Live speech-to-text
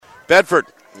Bedford,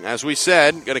 as we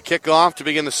said, going to kick off to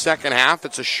begin the second half.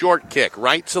 It's a short kick,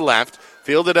 right to left,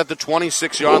 fielded at the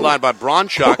 26-yard line by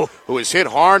Bronchuk, who is hit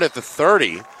hard at the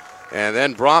 30, and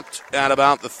then dropped at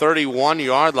about the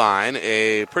 31-yard line.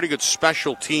 A pretty good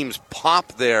special teams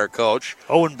pop there, Coach.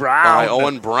 Owen Brown. By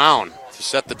Owen Brown to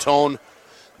set the tone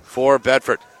for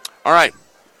Bedford. All right,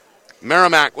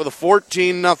 Merrimack with a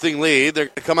 14-0 lead. They're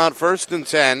going to come out first and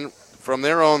 10 from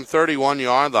their own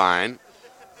 31-yard line.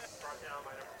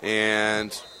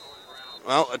 And,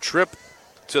 well, a trip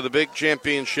to the big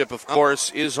championship, of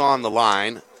course, is on the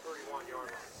line.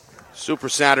 Super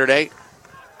Saturday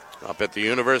up at the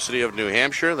University of New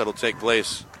Hampshire. That'll take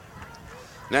place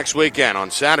next weekend on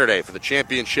Saturday for the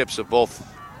championships of both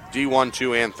D1,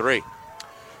 2, and 3.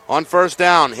 On first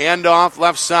down, handoff,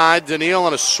 left side, Daniil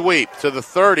on a sweep to the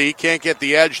 30. Can't get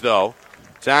the edge, though.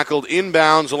 Tackled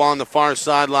inbounds along the far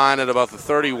sideline at about the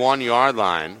 31-yard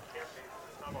line.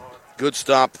 Good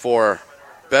stop for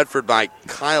Bedford by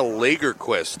Kyle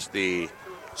Lagerquist, the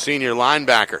senior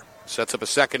linebacker. Sets up a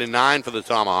 2nd and 9 for the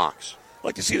Tomahawks. I'd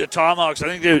like to see the Tomahawks. I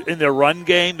think they're in their run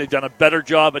game. They've done a better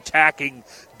job attacking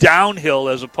downhill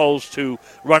as opposed to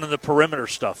running the perimeter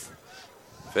stuff.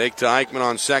 Fake to Eichmann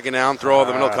on second down. Throw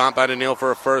over the middle. Caught by Daniil for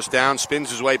a first down.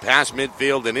 Spins his way past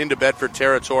midfield and into Bedford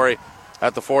territory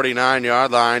at the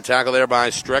 49-yard line. Tackle there by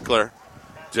Strickler.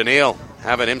 Daniil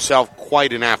having himself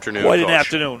quite an afternoon. Quite an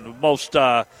afternoon. Most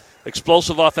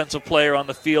explosive offensive player on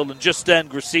the field. And just then,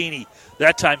 Grassini,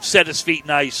 that time, set his feet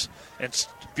nice and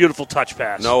beautiful touch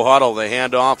pass. No huddle. They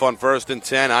hand off on 1st and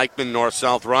 10. Eichmann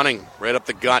north-south running right up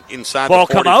the gut inside Ball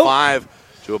the 45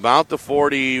 to about the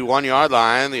 41-yard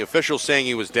line. The official saying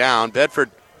he was down.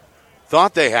 Bedford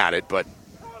thought they had it, but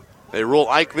they rule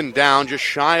Eichmann down just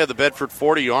shy of the Bedford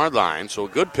 40-yard line. So a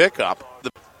good pickup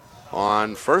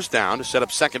on first down to set up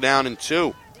 2nd down and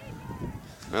 2.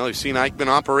 Well, you've seen Eichmann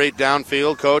operate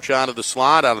downfield, Coach, out of the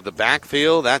slot, out of the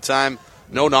backfield. That time,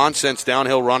 no nonsense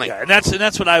downhill running. Yeah, and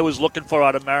that's what I was looking for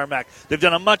out of Merrimack. They've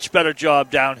done a much better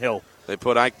job downhill. They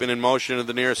put Eichmann in motion to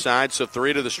the near side, so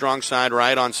 3 to the strong side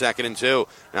right on 2nd and 2.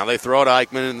 Now they throw to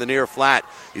Eichmann in the near flat.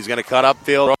 He's going to cut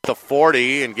upfield up to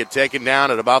 40 and get taken down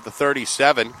at about the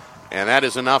 37, and that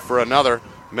is enough for another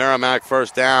Merrimack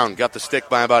first down. Got the stick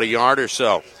by about a yard or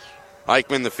so.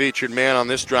 Eichmann, the featured man on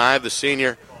this drive, the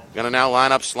senior, going to now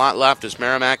line up slot left as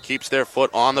Merrimack keeps their foot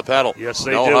on the pedal. Yes,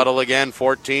 they do. No huddle again,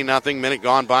 14-0, minute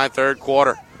gone by, third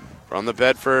quarter. From the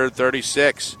Bedford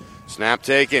 36. Snap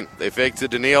taken. They fake to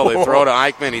Daniil. They throw to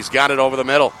Eichmann. He's got it over the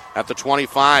middle at the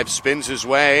 25. Spins his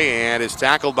way and is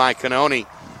tackled by Canoni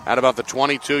at about the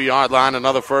 22-yard line.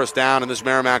 Another first down, and this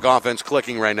Merrimack offense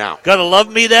clicking right now. Gotta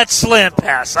love me that slant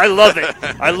pass. I love it.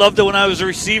 I loved it when I was a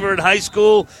receiver in high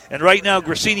school, and right now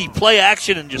Grassini play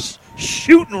action and just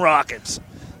shooting rockets.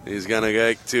 He's going to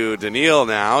get to Daniil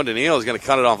now. Daniil is going to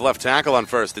cut it off left tackle on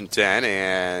 1st and 10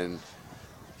 and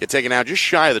get taken out just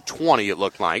shy of the 20, it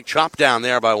looked like. Chopped down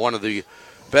there by one of the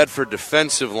Bedford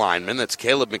defensive linemen. That's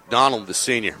Caleb McDonald, the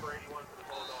senior.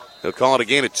 He'll call it a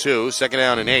gain of 2, 2nd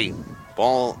down and 8.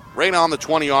 Ball right on the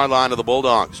 20-yard line of the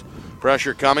Bulldogs.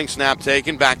 Pressure coming, snap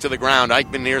taken, back to the ground.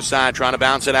 Eichmann near side trying to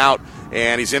bounce it out,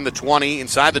 and he's in the 20,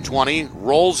 inside the 20,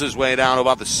 rolls his way down to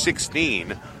about the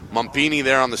 16. Mumpini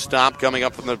there on the stop, coming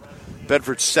up from the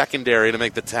Bedford secondary to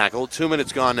make the tackle. 2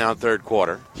 minutes gone now, third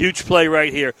quarter. Huge play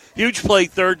right here. Huge play,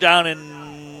 third down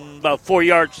and about 4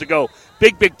 yards to go.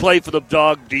 Big play for the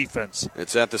Dog defense.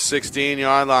 It's at the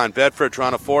 16-yard line. Bedford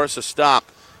trying to force a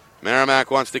stop. Merrimack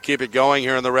wants to keep it going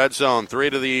here in the red zone. 3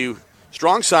 to the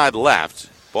strong side left.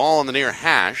 Ball on the near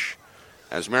hash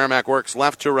as Merrimack works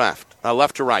left to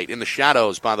right in the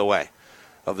shadows, by the way,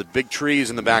 of the big trees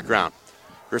in the background.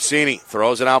 Grassini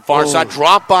throws it out far side.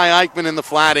 Drop by Eichmann in the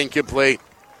flat, incomplete.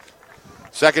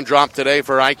 Second drop today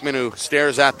for Eichmann, who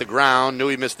stares at the ground. Knew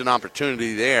he missed an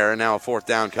opportunity there, and now a fourth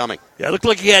down coming. Yeah, it looked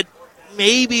like he had,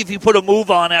 maybe if he put a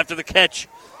move on after the catch,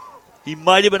 he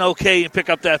might have been okay and pick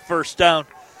up that first down.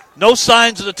 No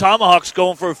signs of the Tomahawks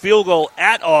going for a field goal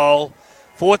at all.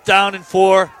 4th down and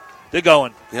 4. They're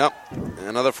going. Yep.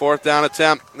 Another 4th down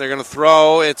attempt. They're going to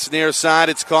throw. It's near side.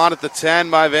 It's caught at the 10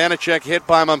 by Vanacek. Hit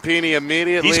by Mumpini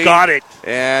immediately. He's got it.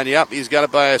 And, yep, he's got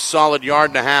it by a solid yard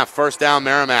and a half. First down,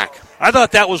 Merrimack. I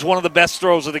thought that was one of the best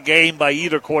throws of the game by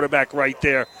either quarterback right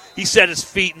there. He set his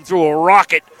feet and threw a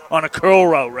rocket on a curl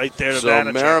route right there to Vanacek.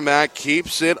 So Merrimack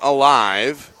keeps it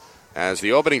alive as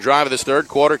the opening drive of this third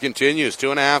quarter continues.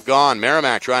 2.5 gone.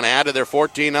 Merrimack trying to add to their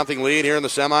 14-0 lead here in the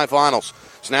semifinals.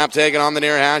 Snap taken on the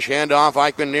near hash. Handoff.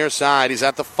 Eichmann near side. He's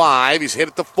at the 5. He's hit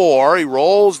at the 4. He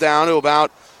rolls down to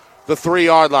about the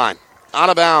 3-yard line.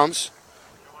 Out of bounds.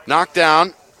 Knocked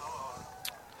down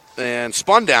and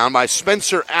spun down by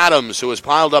Spencer Adams, who has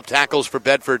piled up tackles for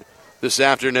Bedford this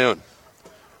afternoon.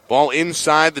 Ball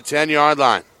inside the 10-yard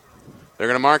line. They're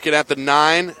going to mark it at the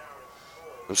 9. At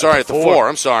the 4.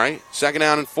 I'm sorry. Second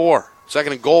down and 4.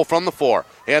 Second and goal from the 4.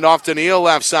 Hand off to Neal,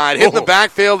 left side. Hit in the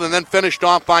backfield and then finished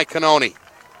off by Cannoni.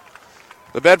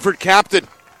 The Bedford captain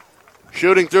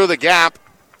shooting through the gap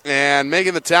and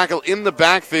making the tackle in the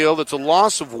backfield. It's a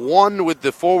loss of 1 with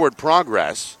the forward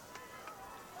progress.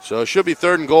 So it should be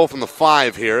third and goal from the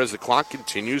 5 here as the clock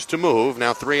continues to move.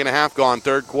 Now 3.5 gone,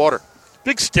 third quarter.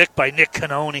 Big stick by Nick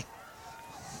Cannoni.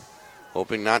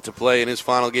 Hoping not to play in his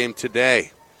final game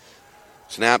today.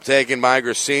 Snap taken by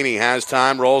Grassini. Has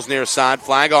time, rolls near side.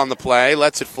 Flag on the play,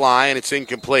 lets it fly, and it's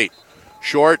incomplete.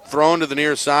 Short, thrown to the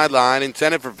near sideline,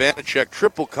 intended for Vanacek.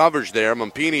 Triple coverage there.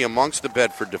 Mumpini amongst the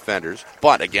Bedford defenders.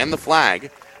 But, again, the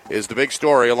flag is the big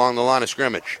story along the line of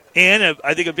scrimmage. And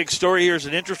I think a big story here is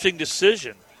an interesting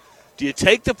decision. Do you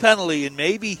take the penalty and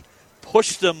maybe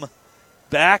push them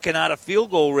back and out of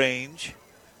field goal range?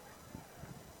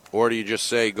 Or do you just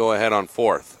say go ahead on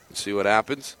 4th and see what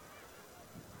happens?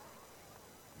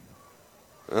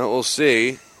 Well, we'll see.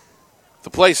 If the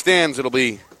play stands, it'll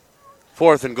be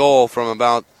 4th and goal from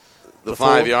about the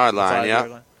 5-yard line.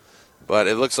 Yeah. But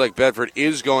it looks like Bedford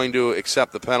is going to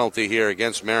accept the penalty here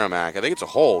against Merrimack. I think it's a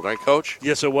hold, right, Coach?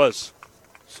 Yes, it was.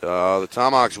 So the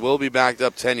Tomahawks will be backed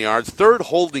up 10 yards. Third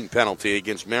holding penalty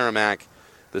against Merrimack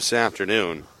this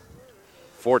afternoon.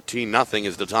 14-0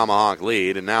 is the Tomahawk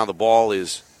lead, and now the ball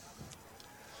is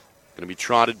going to be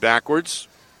trotted backwards.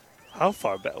 How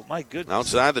far back? Oh, my goodness.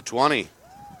 Outside the 20.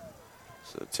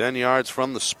 So 10 yards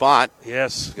from the spot.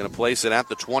 Yes. He's going to place it at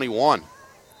the 21.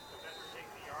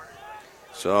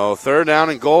 So third down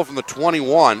and goal from the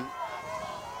 21.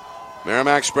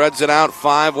 Merrimack spreads it out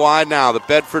 5 wide now. The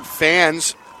Bedford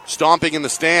fans stomping in the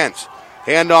stands.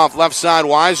 Handoff left side,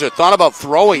 Weiser. Thought about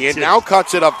throwing it. Now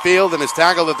cuts it upfield and is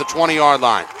tackled at the 20-yard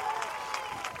line.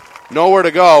 Nowhere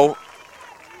to go.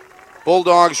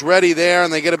 Bulldogs ready there,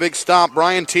 and they get a big stop.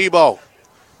 Brian Tebow,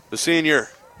 the senior,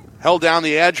 held down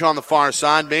the edge on the far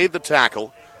side, made the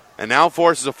tackle, and now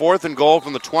forces a 4th and goal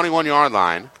from the 21-yard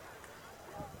line.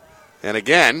 And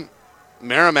again,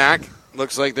 Merrimack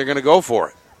looks like they're going to go for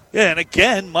it. Yeah, and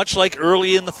again, much like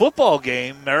early in the football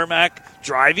game, Merrimack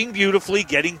driving beautifully,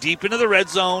 getting deep into the red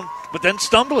zone, but then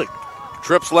stumbling.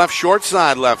 Trips left, short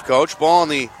side left, Coach. Ball on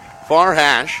the far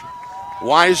hash.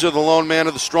 Weiser, the lone man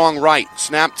of the strong right.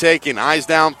 Snap taken, eyes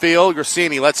downfield.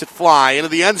 Grassini lets it fly into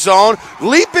the end zone.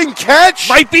 Leaping catch.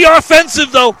 Might be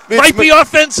offensive, though. Might be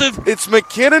offensive. It's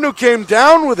McKinnon who came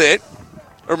down with it.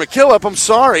 Or McKillop, I'm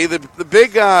sorry. The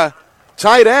big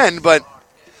tight end, but,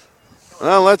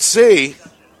 well, let's see.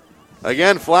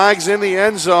 Again, flags in the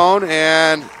end zone,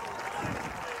 and,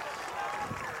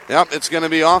 yep, it's going to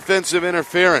be offensive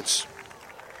interference.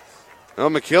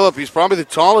 Well, McKillop, he's probably the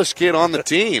tallest kid on the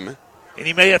team. And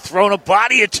he may have thrown a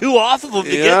body or two off of him to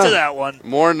get to that one.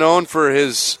 More known for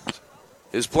his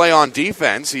play on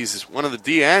defense. He's one of the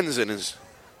DNs and has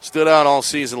stood out all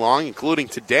season long, including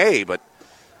today. But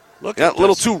a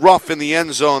little too rough in the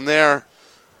end zone there.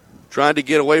 Tried to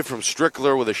get away from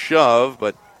Strickler with a shove,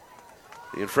 but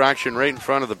the infraction right in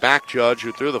front of the back judge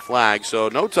who threw the flag, so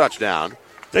no touchdown.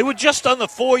 They were just on the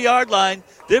 4-yard line.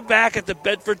 They're back at the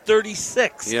Bedford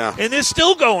 36. Yeah. And they're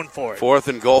still going for it. 4th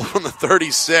and goal from the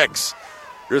 36.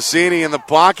 Grassini in the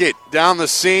pocket, down the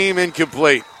seam,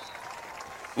 incomplete.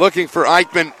 Looking for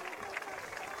Eichmann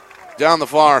down the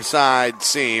far side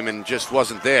seam and just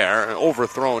wasn't there.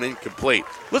 Overthrown, incomplete.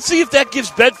 Let's see if that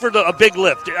gives Bedford a big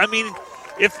lift. I mean,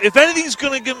 if anything's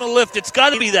going to give them a lift, it's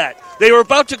got to be that. They were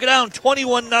about to go down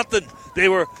 21-0. They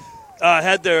were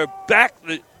had their back.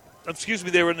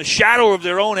 They were in the shadow of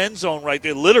their own end zone right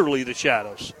there, literally the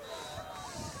shadows.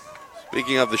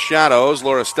 Speaking of the shadows,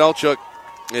 Laura Stelchuk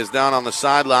is down on the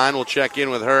sideline. We'll check in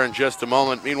with her in just a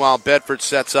moment. Meanwhile, Bedford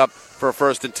sets up for a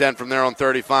 1st and 10 from their own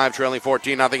 35, trailing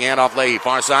 14-0. Handoff Leahy.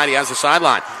 Far side, he has the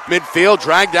sideline. Midfield,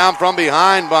 dragged down from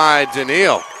behind by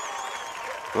Daniil.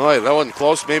 Boy, that wasn't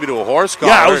close maybe to a horse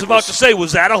collar. Yeah, I was about to say,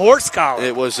 was that a horse collar?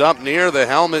 It was up near the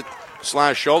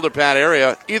helmet/shoulder pad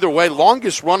area. Either way,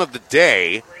 longest run of the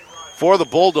day for the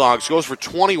Bulldogs. Goes for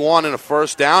 21 and a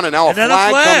first down, and now a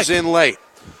flag comes in late.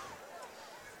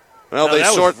 Well, they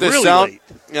sort this really out. Late.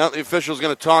 Yeah, the official's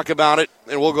going to talk about it,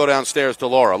 and we'll go downstairs to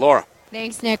Laura. Laura.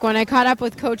 Thanks, Nick. When I caught up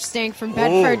with Coach Stink from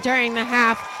Bedford during the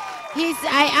half,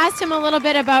 I asked him a little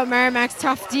bit about Merrimack's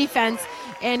tough defense,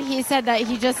 and he said that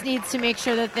he just needs to make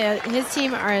sure that his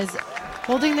team is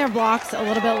holding their blocks a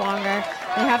little bit longer.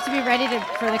 They have to be ready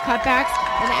for the cutbacks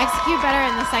and execute better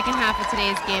in the second half of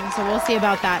today's game, so we'll see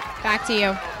about that. Back to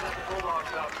you.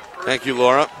 Thank you,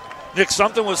 Laura. Nick,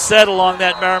 something was said along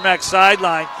that Merrimack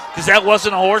sideline. because that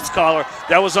wasn't a horse collar.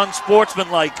 That was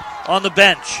unsportsmanlike on the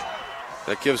bench.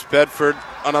 That gives Bedford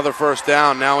another first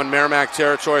down. Now in Merrimack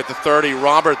territory at the 30.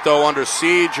 Robert, though, under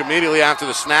siege immediately after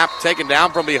the snap, taken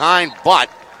down from behind, but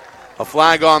a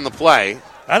flag on the play.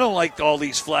 I don't like all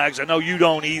these flags. I know you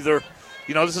don't either.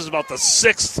 You know, this is about the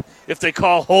 6th if they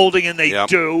call holding, and they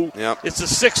do. Yep. It's the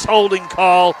 6th holding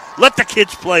call. Let the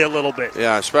kids play a little bit.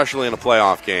 Yeah, especially in a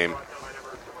playoff game.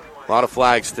 A lot of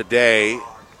flags today.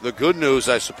 The good news,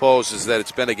 I suppose, is that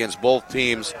it's been against both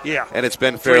teams, and it's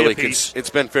been fairly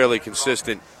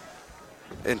consistent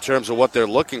in terms of what they're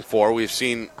looking for. We've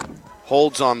seen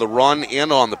holds on the run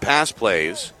and on the pass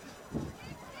plays,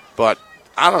 but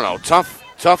I don't know,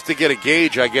 tough to get a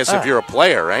gauge, I guess, if you're a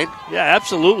player, right? Yeah,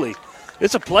 absolutely.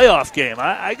 It's a playoff game.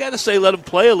 I got to say, let them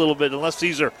play a little bit, unless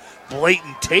these are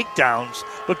blatant takedowns.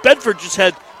 But Bedford just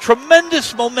had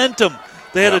tremendous momentum.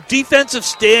 They had a defensive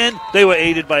stand. They were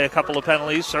aided by a couple of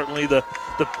penalties, certainly the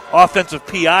offensive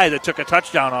PI that took a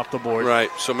touchdown off the board. Right,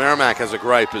 so Merrimack has a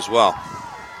gripe as well.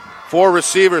 4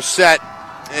 receivers set,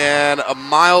 and a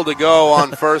mile to go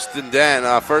on first and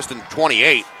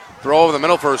 28. Throw over the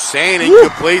middle for Hussein,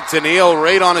 incomplete to Neal,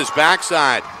 right on his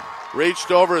backside.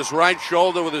 Reached over his right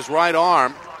shoulder with his right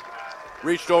arm.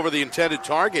 Reached over the intended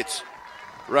target's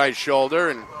right shoulder,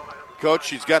 and Coach,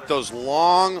 he's got those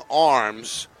long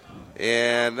arms.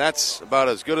 And that's about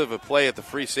as good of a play at the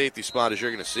free safety spot as you're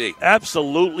going to see.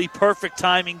 Absolutely. Perfect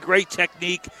timing, great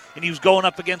technique. And he was going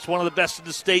up against one of the best in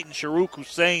the state in Sharuk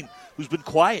Hussein, who's been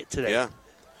quiet today. Yeah.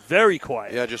 Very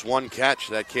quiet. Yeah, just one catch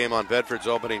that came on Bedford's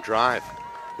opening drive.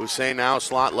 Hussein now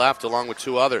slot left along with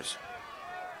 2 others.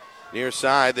 Near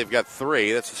side, they've got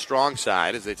 3. That's the strong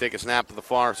side as they take a snap to the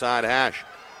far side hash.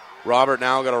 Robert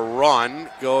now going to run,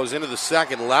 goes into the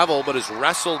second level, but is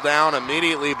wrestled down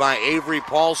immediately by Avery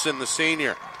Paulson, the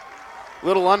senior.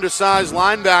 Little undersized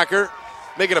linebacker,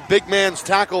 making a big man's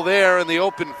tackle there in the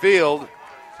open field.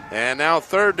 And now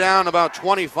 3rd down, about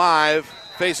 25,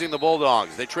 facing the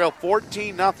Bulldogs. They trail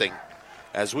 14-0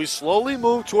 as we slowly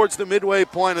move towards the midway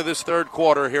point of this 3rd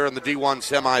quarter here in the D1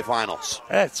 semifinals.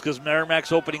 That's because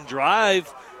Merrimack's opening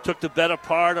drive took the better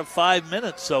part of 5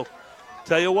 minutes. So,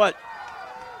 tell you what,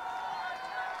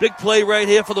 big play right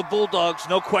here for the Bulldogs.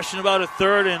 No question about it.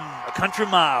 3rd and a country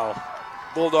mile.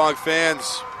 Bulldog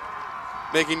fans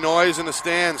making noise in the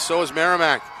stands. So is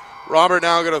Merrimack. Robert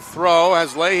now going to throw.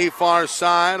 Has Leahy far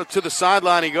side. To the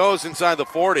sideline he goes inside the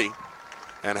 40.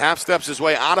 And half steps his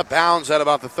way out of bounds at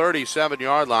about the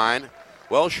 37-yard line.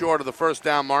 Well short of the first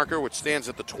down marker, which stands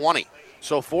at the 20.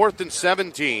 So 4th and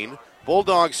 17.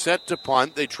 Bulldogs set to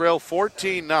punt. They trail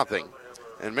 14-0.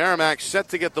 And Merrimack set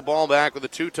to get the ball back with a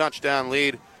 2-touchdown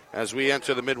lead as we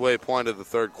enter the midway point of the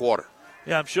 3rd quarter.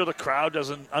 Yeah, I'm sure the crowd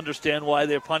doesn't understand why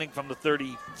they're punting from the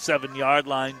 37-yard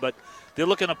line, but they're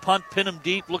looking to punt, pin them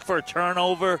deep, look for a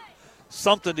turnover,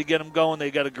 something to get them going. They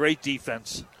got a great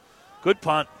defense. Good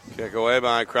punt. Kick away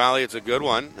by Crowley. It's a good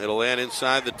one. It'll land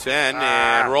inside the 10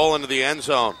 and roll into the end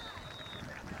zone.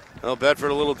 Well, Bedford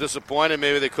a little disappointed.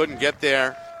 Maybe they couldn't get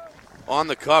there on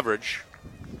the coverage.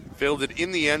 Fielded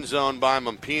in the end zone by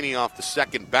Mumpini off the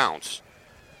second bounce.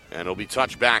 And it'll be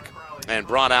touched back and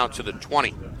brought out to the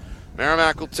 20.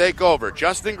 Merrimack will take over.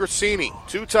 Justin Grassini,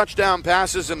 2 touchdown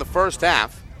passes in the first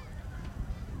half.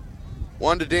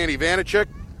 One to Danny Vanacek,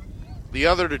 the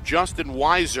other to Justin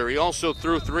Weiser. He also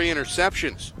threw 3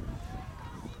 interceptions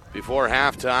before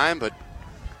halftime, but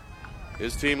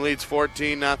his team leads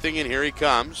 14-0, and here he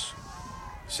comes,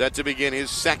 set to begin his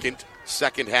second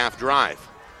half drive.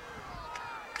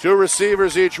 2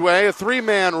 receivers each way, a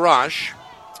 3-man rush.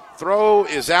 Throw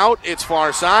is out. It's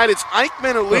far side. It's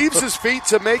Eichmann who leaves his feet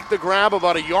to make the grab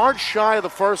about a yard shy of the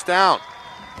first down.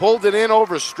 Pulled it in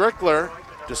over Strickler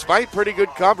despite pretty good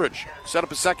coverage. Set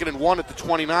up a 2nd and 1 at the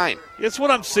 29. It's what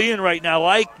I'm seeing right now.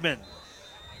 Eichmann,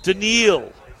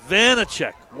 Daniil,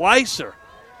 Vanacek, Weiser,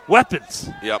 weapons.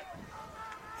 Yep.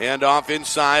 Handoff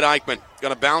inside. Eichmann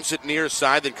going to bounce it near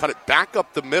side, then cut it back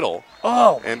up the middle.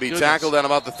 And be tackled at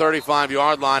about the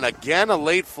 35-yard line. Again, a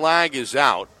late flag is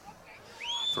out.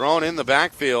 Thrown in the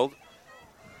backfield.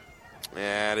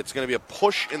 And it's going to be a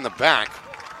push in the back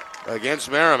against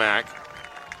Merrimack.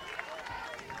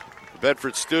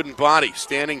 Bedford student body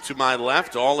standing to my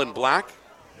left, all in black.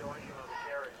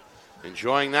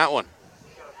 Enjoying that one.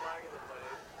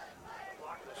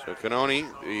 So Canoni,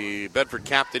 the Bedford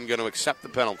captain, going to accept the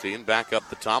penalty and back up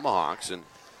the Tomahawks. And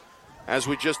as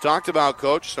we just talked about,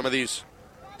 Coach, some of these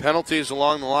penalties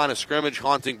along the line of scrimmage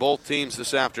haunting both teams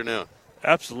this afternoon.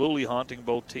 Absolutely haunting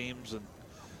both teams. And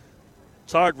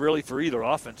it's hard really for either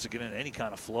offense to get in any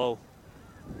kind of flow.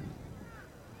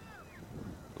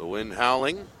 The wind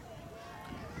howling.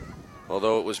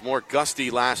 Although it was more gusty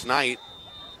last night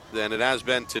than it has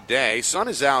been today. Sun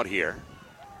is out here.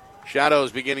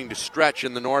 Shadows beginning to stretch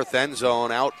in the north end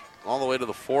zone out all the way to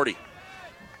the 40.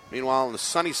 Meanwhile, on the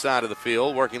sunny side of the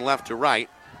field, working left to right,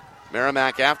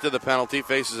 Merrimack, after the penalty,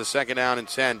 faces a 2nd down and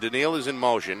 10. Daniil is in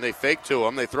motion. They fake to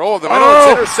him. They throw over the middle.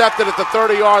 It's intercepted at the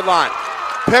 30-yard line.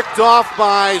 Picked off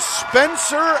by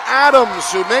Spencer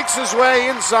Adams, who makes his way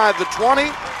inside the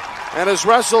 20 and is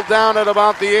wrestled down at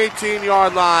about the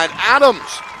 18-yard line. Adams,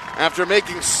 after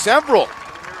making several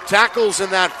tackles in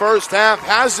that first half,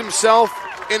 has himself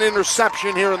an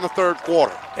interception here in the third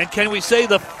quarter. And can we say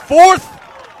the fourth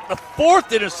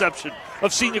interception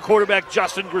of senior quarterback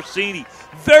Justin Grassini.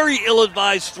 Very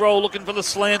ill-advised throw, looking for the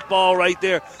slant ball right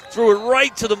there. Threw it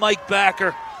right to the Mike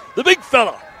Backer, the big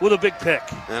fella with a big pick.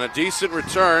 And a decent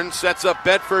return sets up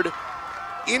Bedford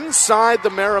inside the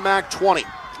Merrimack 20.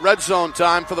 Red zone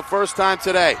time for the first time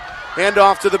today.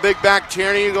 Handoff to the big back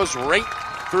Tierney, who goes right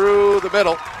through the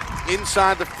middle,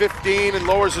 inside the 15, and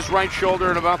lowers his right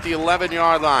shoulder at about the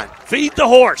 11-yard line. Feed the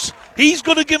horse. He's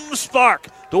going to give him a spark.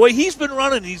 The way he's been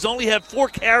running, he's only had 4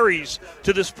 carries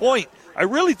to this point. I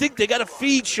really think they got to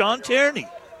feed Sean Tierney.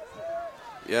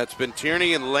 Yeah, it's been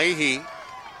Tierney and Leahy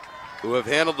who have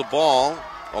handled the ball,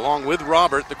 along with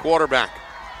Robert, the quarterback.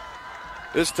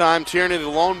 This time, Tierney, the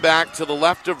lone back to the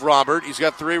left of Robert. He's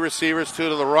got 3 receivers, 2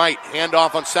 to the right.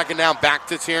 Handoff on 2nd down, back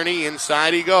to Tierney.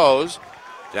 Inside he goes,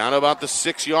 down to about the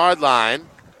 6-yard line.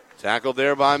 Tackled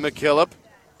there by McKillop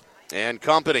and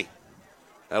company.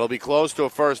 That'll be close to a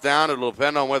first down. It'll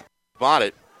depend on what spot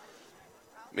it.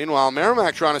 Meanwhile,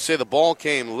 Merrimack trying to say the ball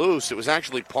came loose. It was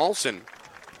actually Paulson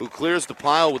who clears the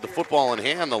pile with the football in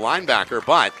hand, the linebacker,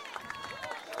 but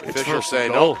officials say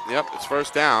no. Yep, it's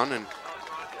first down, and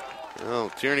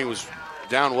Tierney was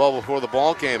down well before the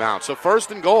ball came out. So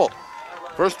 1st and goal.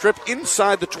 First trip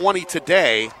inside the 20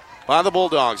 today by the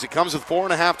Bulldogs. It comes with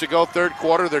 4.5 to go, third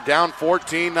quarter. They're down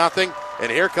 14-0,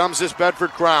 and here comes this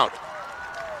Bedford crowd.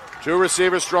 2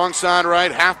 receivers, strong side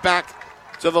right, halfback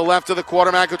to the left of the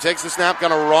quarterback who takes the snap,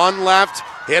 going to run left,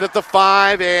 hit at the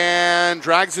 5, and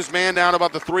drags his man down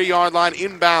about the 3-yard line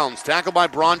inbounds. Tackled by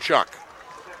Bronchuk.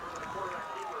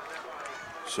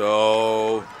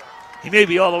 So he may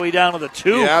be all the way down to the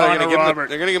 2. Yeah, they're going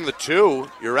to give him the 2.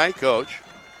 You're right, Coach.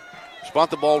 Spot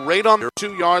the ball right on the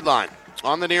 2-yard line.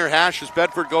 On the near hash as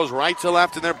Bedford goes right to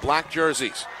left in their black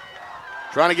jerseys.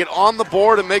 Trying to get on the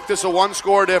board and make this a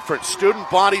 1-score difference. Student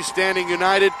body standing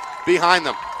united behind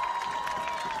them.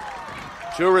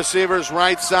 2 receivers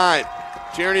right side.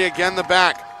 Tierney again the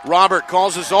back. Robert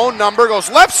calls his own number, goes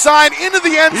left side into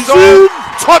the end zone.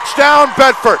 Touchdown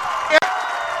Bedford.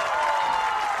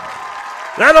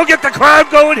 That'll get the crowd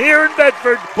going here in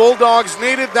Bedford. Bulldogs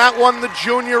needed that one. The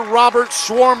junior Robert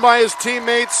swarmed by his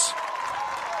teammates.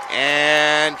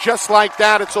 And just like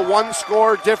that, it's a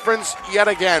 1-score difference yet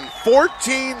again.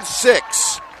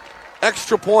 14-6.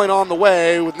 Extra point on the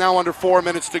way with now under 4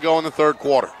 minutes to go in the third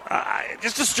quarter.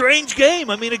 Just a strange game.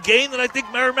 I mean, a game that I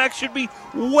think Merrimack should be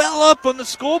well up on the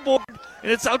scoreboard.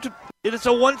 And it's a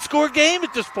 1-score game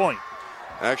at this point.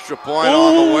 Extra point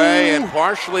on the way and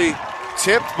partially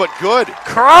tipped, but good.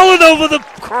 Crawling over the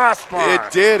crossbar.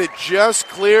 It did. It just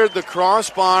cleared the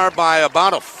crossbar by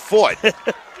about a foot.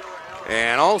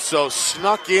 And also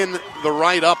snuck in the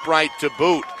right upright to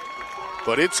boot.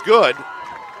 But it's good.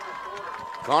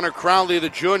 Connor Crowley, the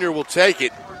junior, will take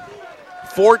it.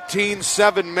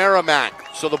 14-7 Merrimack.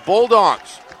 So the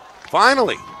Bulldogs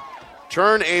finally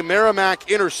turn a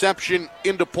Merrimack interception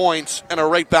into points and are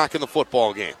right back in the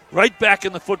football game. Right back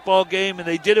in the football game, and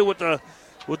they did it with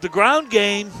the ground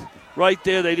game right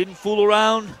there. They didn't fool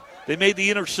around. They made the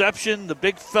interception. The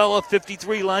big fella,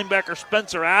 53 linebacker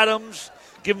Spencer Adams,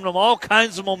 giving them all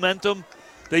kinds of momentum.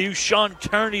 They used Sean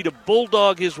Tierney to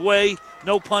bulldog his way,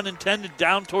 no pun intended,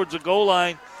 down towards the goal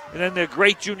line. And then their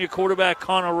great junior quarterback,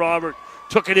 Connor Robert,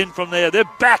 took it in from there. They're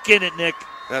back in it, Nick.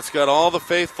 That's got all the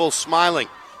faithful smiling.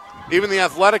 Even the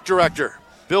athletic director,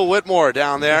 Bill Whitmore,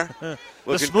 down there.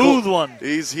 The smooth cool. one.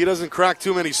 He doesn't crack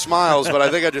too many smiles, but I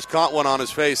think I just caught one on his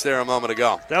face there a moment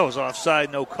ago. That was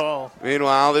offside, no call.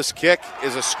 Meanwhile, this kick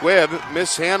is a squib,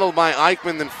 mishandled by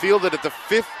Eichmann, then fielded at the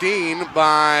 15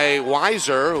 by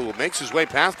Weiser, who makes his way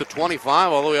past the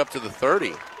 25 all the way up to the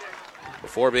 30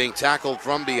 before being tackled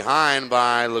from behind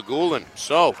by Legulin.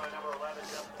 So,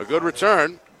 a good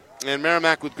return, and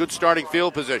Merrimack with good starting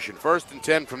field position. 1st and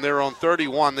 10 from their own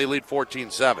 31. They lead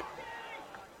 14-7.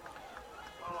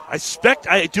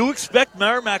 I do expect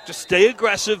Merrimack to stay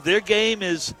aggressive. Their game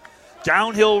is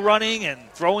downhill running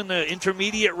and throwing the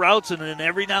intermediate routes and then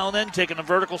every now and then taking a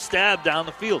vertical stab down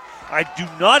the field. I do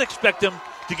not expect them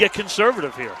to get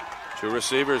conservative here. 2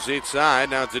 receivers each side.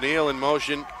 Now Daniil in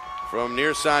motion, From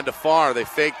near side to far, they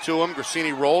fake to him.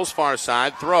 Grassini rolls far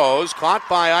side, throws, caught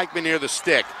by Eichmann near the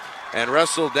stick, and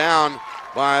wrestled down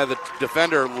by the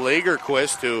defender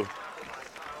Lagerquist, who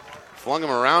flung him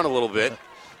around a little bit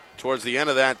towards the end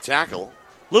of that tackle.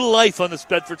 Little life on this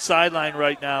Bedford sideline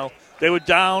right now. They were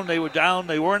down. They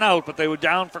weren't out, but they were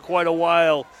down for quite a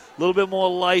while. A little bit more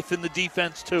life in the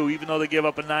defense, too, even though they gave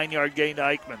up a 9-yard gain to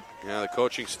Eichmann. Yeah, the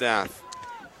coaching staff.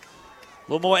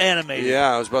 A little more animated.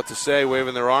 Yeah, I was about to say,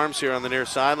 waving their arms here on the near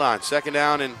sideline. Second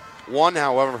down and 1,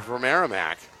 however, for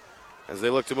Merrimack as they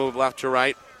look to move left to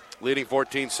right, leading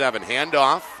 14-7.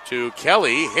 Handoff to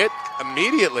Kelly, hit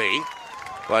immediately,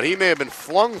 but he may have been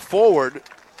flung forward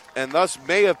and thus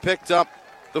may have picked up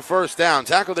the first down.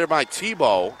 Tackled there by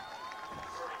Tebow,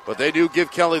 but they do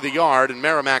give Kelly the yard, and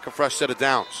Merrimack a fresh set of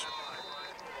downs.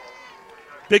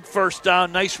 Big first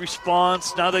down, nice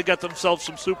response. Now they got themselves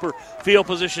some super field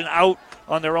position out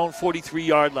on their own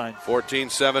 43-yard line.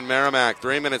 14-7 Merrimack,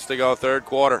 3 minutes to go, third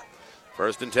quarter.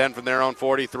 First and 10 from their own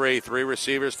 43. 3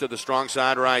 receivers to the strong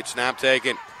side right. Snap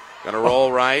taken. Going to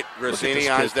roll right. Grassini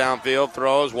eyes downfield,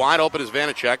 throws. Wide open is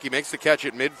Vanacek. He makes the catch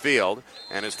at midfield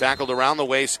and is tackled around the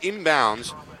waist,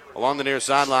 inbounds along the near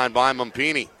sideline by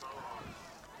Mumpini.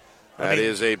 That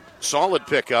is a solid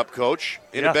pickup, Coach,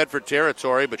 into Bedford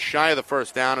territory, but shy of the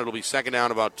first down. It'll be second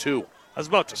down about 2. I was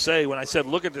about to say, when I said,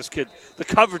 look at this kid, the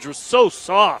coverage was so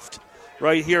soft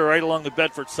right here, right along the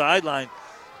Bedford sideline.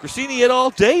 Grassini had all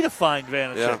day to find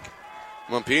Vanacek. Yeah.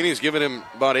 Mumpini's given him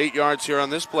about 8 yards here on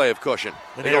this play of cushion.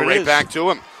 And they go right back to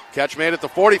him. Catch made at the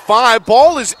 45.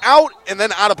 Ball is out and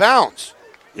then out of bounds.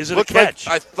 Is it a catch?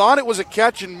 I thought it was a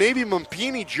catch, and maybe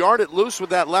Mumpini jarred it loose with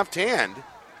that left hand.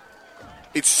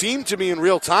 It seemed to me in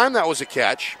real time that was a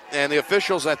catch, and the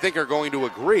officials, I think, are going to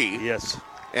agree. Yes.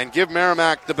 And give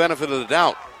Merrimack the benefit of the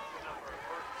doubt.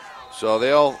 So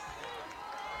they'll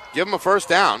give him a first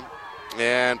down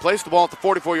and place the ball at the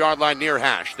 44-yard line near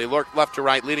hash. They lurk left to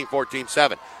right, leading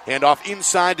 14-7. Handoff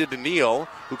inside to Daniil,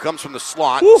 who comes from the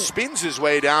slot, spins his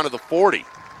way down to the 40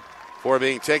 before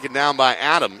being taken down by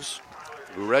Adams,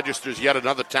 who registers yet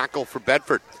another tackle for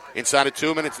Bedford. Inside of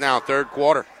 2 minutes now, third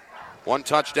quarter. 1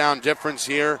 touchdown difference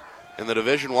here in the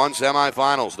Division I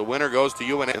semifinals. The winner goes to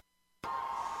UNA.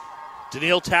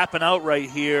 Daniil tapping out right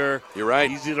here. You're right.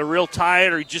 He's either real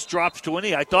tired or he just drops to a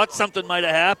knee. I thought something might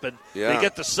have happened. Yeah. They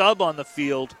get the sub on the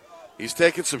field. He's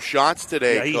taken some shots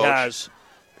today, yeah, he Coach. has.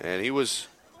 And he was,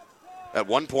 at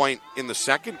one point in the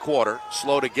second quarter,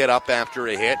 slow to get up after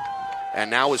a hit, and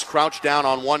now is crouched down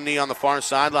on one knee on the far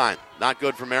sideline. Not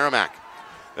good for Merrimack.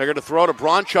 They're going to throw to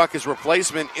Bronchuk, his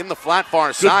replacement, in the flat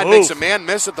far side. Move. Makes a man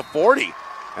miss at the 40,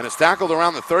 and is tackled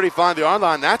around the 35-yard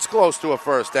line. That's close to a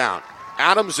first down.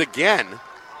 Adams again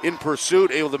in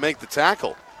pursuit, able to make the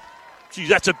tackle. Gee,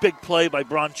 that's a big play by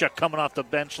Bronchuk coming off the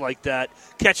bench like that.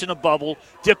 Catching a bubble,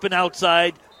 dipping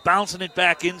outside, bouncing it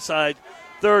back inside.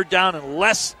 Third down and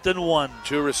less than 1.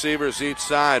 2 receivers each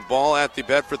side. Ball at the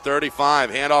Bedford 35.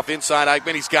 Handoff inside.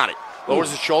 Eichmann, he's got it. Lowers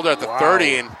his shoulder at the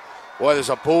 30, and boy, there's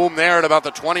a boom there at about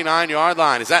the 29-yard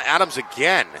line. Is that Adams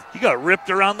again? He got ripped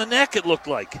around the neck, it looked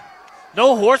like.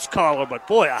 No horse collar, but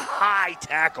boy, a high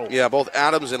tackle. Yeah, both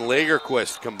Adams and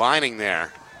Lagerquist combining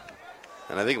there.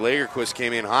 And I think Lagerquist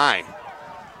came in high.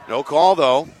 No call,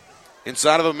 though.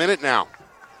 Inside of a minute now.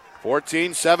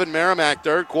 14-7 Merrimack,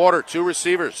 third quarter. 2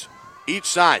 receivers each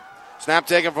side. Snap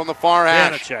taken from the far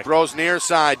hash. Vanacek. Throws near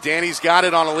side. Danny's got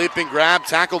it on a leaping grab.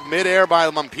 Tackled midair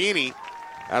by Mumpini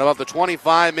at about the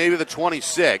 25, maybe the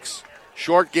 26.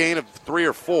 Short gain of 3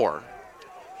 or 4.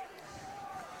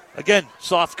 Again,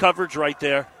 soft coverage right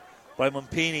there by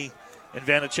Mumpini, and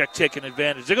Vanacek taking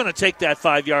advantage. They're going to take that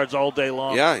 5 yards all day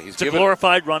long. Yeah, it's a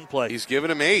glorified run play. He's given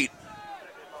him 8.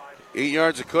 8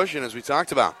 yards of cushion, as we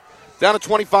talked about. Down to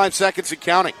 25 seconds and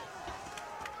counting.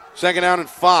 Second down and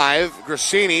 5.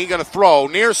 Grassini going to throw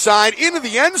near side into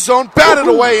the end zone.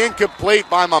 Batted away, incomplete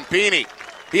by Mumpini.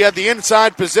 He had the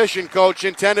inside position, Coach,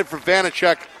 intended for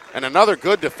Vanacek, and another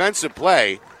good defensive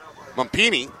play.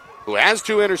 Mumpini, who has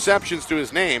 2 interceptions to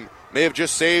his name, may have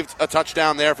just saved a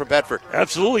touchdown there for Bedford.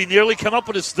 Absolutely. Nearly come up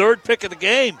with his 3rd pick of the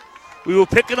game. We were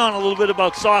picking on a little bit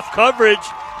about soft coverage,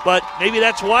 but maybe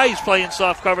that's why he's playing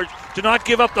soft coverage, to not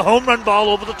give up the home run ball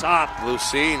over the top.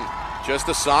 Lucene, just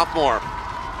a sophomore,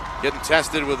 getting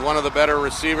tested with one of the better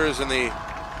receivers in the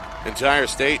entire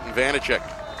state in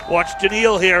Vanacek. Watch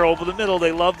Daniil here over the middle.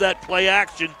 They love that play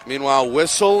action. Meanwhile,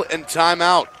 whistle and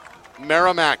timeout.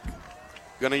 Merrimack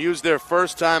going to use their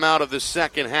first timeout of the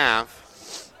second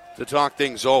half to talk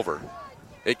things over.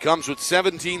 It comes with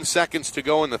 17 seconds to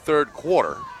go in the third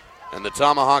quarter, and the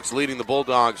Tomahawks leading the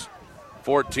Bulldogs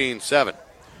 14-7.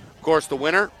 Of course, the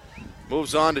winner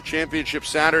moves on to Championship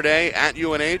Saturday at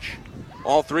UNH.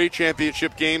 All 3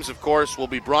 championship games, of course, will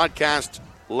be broadcast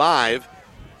live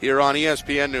here on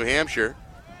ESPN New Hampshire.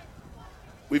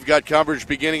 We've got coverage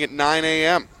beginning at 9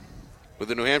 a.m. with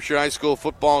the New Hampshire High School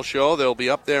Football Show. They'll be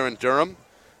up there in Durham.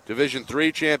 Division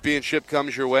III championship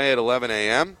comes your way at 11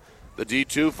 a.m. The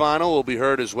D2 final will be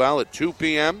heard as well at 2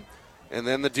 p.m. And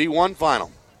then the D1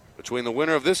 final between the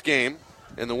winner of this game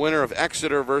and the winner of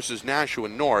Exeter versus Nashua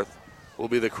North will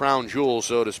be the crown jewel,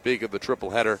 so to speak, of the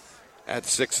triple header at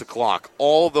 6 o'clock.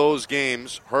 All those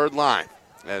games heard live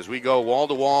as we go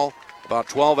wall-to-wall, about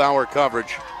 12-hour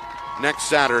coverage next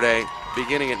Saturday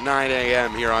beginning at 9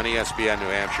 a.m. here on ESPN New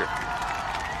Hampshire.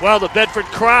 Well, the Bedford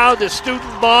crowd, the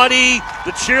student body,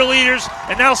 the cheerleaders,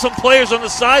 and now some players on the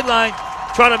sideline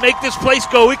trying to make this place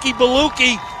go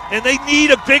icky-baluki, and they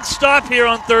need a big stop here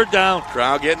on third down.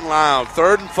 Crowd getting loud.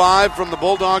 3rd and 5 from the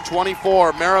Bulldog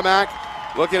 24. Merrimack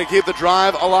looking to keep the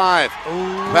drive alive.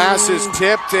 Ooh. Pass is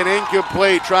tipped and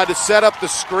incomplete. Tried to set up the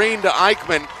screen to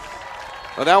Eichmann.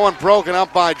 But that one broken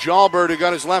up by Jalbert, who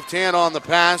got his left hand on the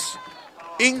pass.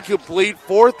 Incomplete.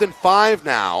 4th and 5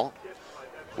 now.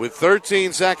 With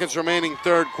 13 seconds remaining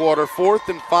third quarter. 4th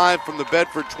and 5 from the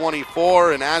Bedford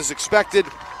 24. And as expected,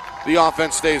 the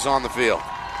offense stays on the field.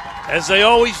 As they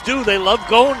always do, they love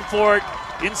going for it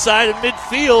inside of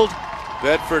midfield.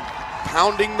 Bedford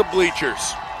pounding the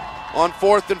bleachers. On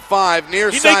 4th and 5, near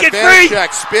He side, may get free.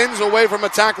 Vanacek spins away from a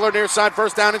tackler near side,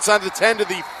 first down inside the 10 to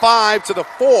the 5 to the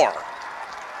 4.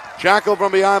 Shackled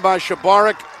from behind by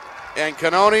Shabarik and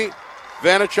Canoni.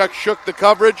 Vanacek shook the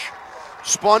coverage,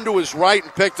 spun to his right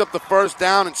and picked up the first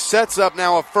down and sets up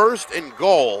now a 1st and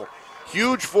goal.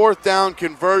 Huge 4th down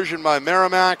conversion by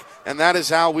Merrimack, and that is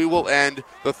how we will end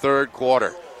the third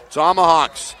quarter.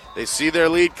 Tomahawks, they see their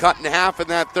lead cut in half in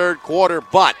that third quarter,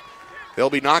 but they'll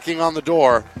be knocking on the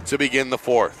door to begin the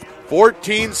fourth.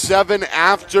 14-7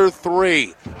 after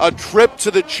 3. A trip to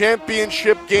the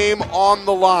championship game on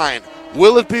the line.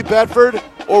 Will it be Bedford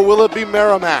or will it be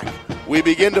Merrimack? We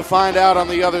begin to find out on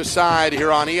the other side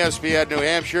here on ESPN New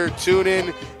Hampshire. Tune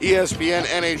in,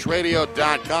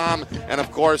 ESPNNHradio.com, and,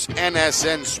 of course,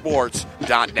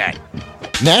 NSNSports.net.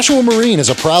 Nashua Marine is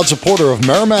a proud supporter of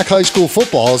Merrimack High School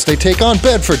football as they take on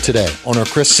Bedford today. Owner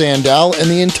Chris Sandell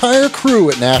and the entire crew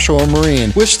at Nashua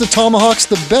Marine wish the Tomahawks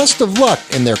the best of luck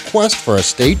in their quest for a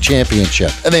state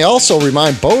championship. And they also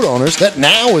remind boat owners that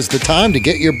now is the time to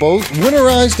get your boat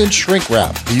winterized and shrink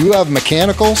wrapped. Do you have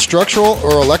mechanical, structural,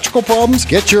 or electrical problems?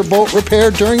 Get your boat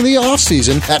repaired during the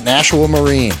off-season at Nashua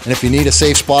Marine. And if you need a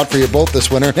safe spot for your boat this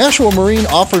winter, Nashua Marine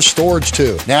offers storage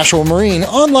too. Nashua Marine,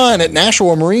 online at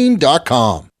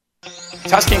nashuamarine.com.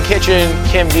 Tuscan Kitchen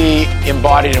can be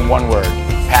embodied in one word: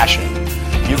 passion.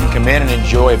 You can come in and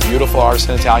enjoy a beautiful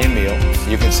artisan Italian meal.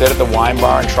 You can sit at the wine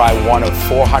bar and try one of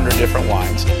 400 different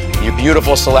wines. Your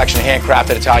beautiful selection of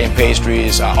handcrafted Italian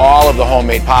pastries. All of the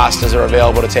homemade pastas are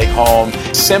available to take home.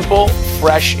 Simple,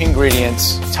 fresh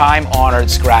ingredients,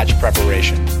 time-honored scratch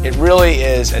preparation. It really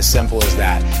is as simple as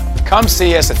that. Come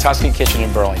see us at Tuscan Kitchen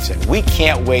in Burlington. We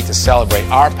can't wait to celebrate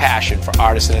our passion for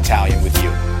artisan Italian with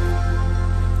you.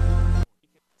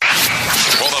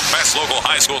 Local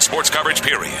high school sports coverage,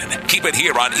 period. Keep it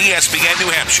here on ESPN New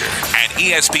Hampshire and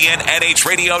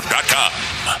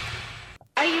ESPNNHradio.com.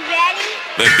 Are you ready?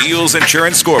 The Beals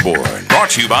Insurance Scoreboard, brought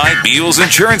to you by Beals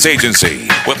Insurance Agency,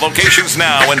 with locations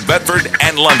now in Bedford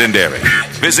and Londonderry.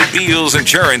 Visit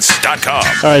BealsInsurance.com.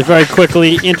 All right, very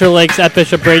quickly, Interlakes at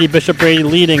Bishop Brady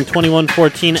leading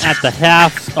 21-14 at the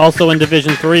half. Also in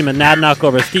Division 3, Monadnock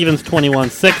over Stevens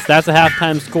 21-6. That's a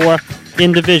halftime score.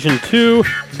 In Division 2,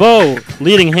 Bow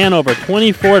leading Hanover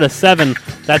 24-7.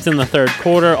 That's in the third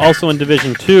quarter. Also in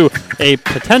Division 2, a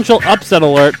potential upset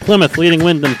alert. Plymouth leading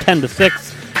Wyndham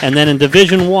 10-6. And then in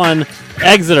Division 1,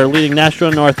 Exeter leading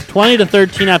Nashua North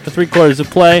 20-13 after 3 quarters of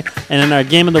play. And in our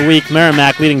game of the week,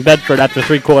 Merrimack leading Bedford after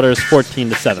 3 quarters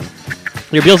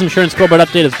 14-7. Your Beals Insurance Scoreboard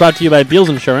Update is brought to you by Beals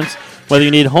Insurance. Whether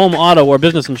you need home, auto, or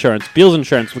business insurance, Beals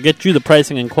Insurance will get you the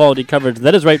pricing and quality coverage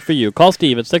that is right for you. Call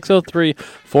Steve at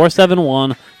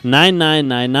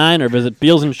 603-471-9999 or visit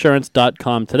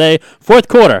BealsInsurance.com today. Fourth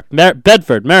quarter,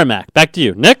 Bedford, Merrimack. Back to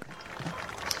you, Nick.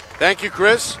 Thank you,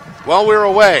 Chris. Well, we're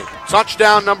away.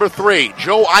 Touchdown number 3.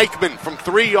 Joe Eichmann from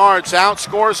 3 yards out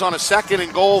scores on a 2nd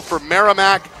and goal for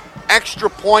Merrimack. Extra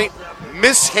point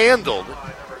mishandled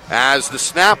as the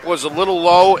snap was a little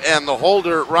low and the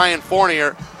holder, Ryan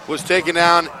Fournier, was taken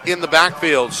down in the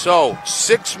backfield. So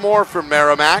 6 more for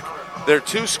Merrimack. Their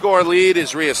 2-score lead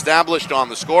is reestablished on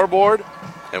the scoreboard.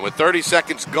 And with 30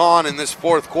 seconds gone in this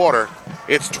fourth quarter,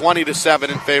 it's 20-7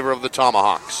 in favor of the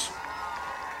Tomahawks.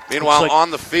 Meanwhile,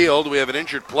 on the field, we have an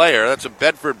injured player. That's a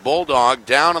Bedford Bulldog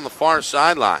down on the far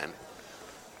sideline.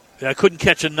 Yeah, I couldn't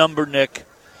catch a number, Nick.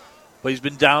 But he's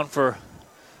been down for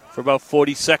about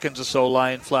 40 seconds or so,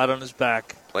 lying flat on his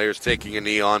back. Players taking a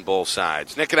knee on both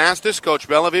sides. Nick Anastas, Coach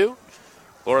Bellevue,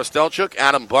 Laura Stelchuk,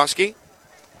 Adam Buskey.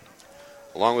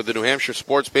 Along with the New Hampshire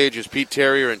sports pages, Pete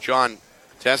Terrier and John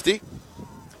Testy.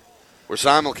 We're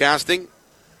simulcasting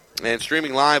and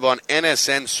streaming live on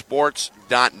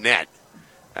nsnsports.net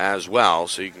as well.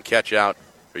 So you can check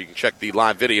the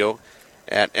live video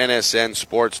at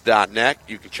nsnsports.net.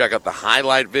 You can check out the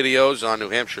highlight videos on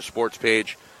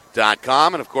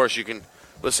NewHampshireSportsPage.com. And, of course, you can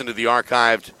listen to the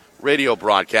archived radio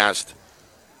broadcast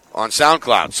on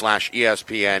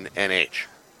SoundCloud/ESPNNH.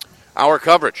 Our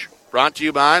coverage brought to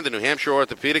you by the New Hampshire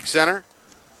Orthopedic Center,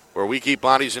 where we keep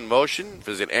bodies in motion.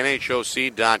 Visit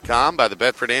NHOC.com. By the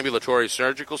Bedford Ambulatory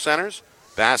Surgical Centers.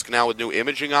 Bask now with new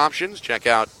imaging options. Check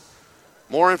out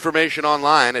more information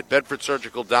online at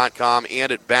bedfordsurgical.com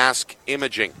and at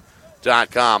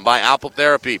baskimaging.com. By Apple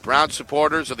Therapy, proud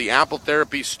supporters of the Apple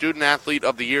Therapy Student Athlete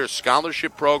of the Year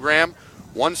Scholarship Program.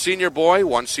 One senior boy,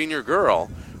 one senior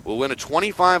girl will win a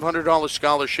 $2,500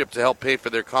 scholarship to help pay for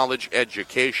their college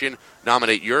education.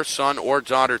 Nominate your son or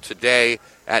daughter today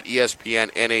at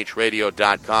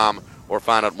ESPNNHradio.com or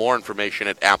find out more information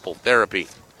at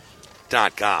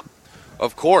appletherapy.com.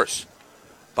 Of course,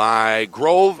 by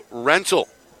Grove Rental.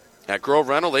 At Grove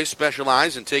Rental, they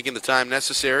specialize in taking the time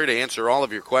necessary to answer all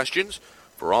of your questions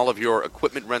for all of your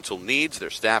equipment rental needs. Their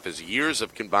staff has years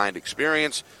of combined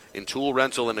experience in tool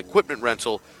rental and equipment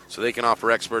rental, so they can offer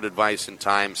expert advice and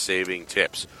time-saving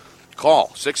tips. Call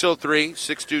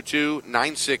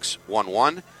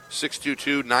 603-622-9611,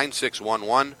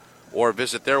 622-9611, or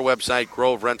visit their website,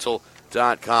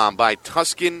 groverental.com. By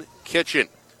Tuscan Kitchen,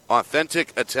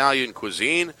 authentic Italian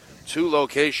cuisine. 2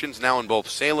 locations now in both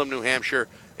Salem, New Hampshire,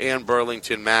 and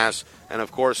Burlington, Mass. And,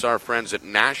 of course, our friends at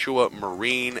Nashua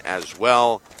Marine as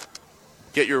well.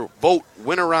 Get your boat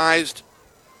winterized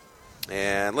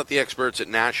and let the experts at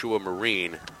Nashua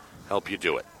Marine help you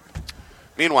do it.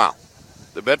 Meanwhile,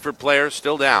 the Bedford players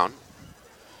still down,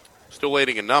 still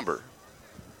waiting a number.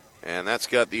 And that's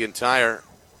got the entire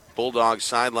Bulldogs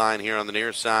sideline here on the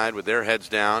near side with their heads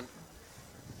down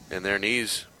and their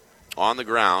knees on the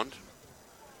ground.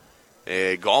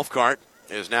 A golf cart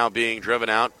is now being driven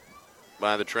out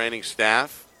by the training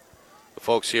staff. The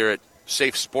folks here at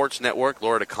Safe Sports Network,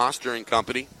 Laura DeCoster and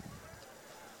company,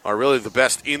 are really the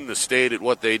best in the state at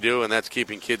what they do, and that's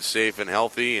keeping kids safe and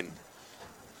healthy. And,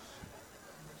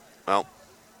 well,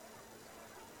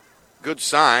 good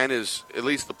sign is at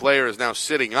least the player is now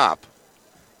sitting up.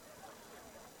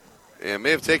 And may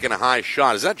have taken a high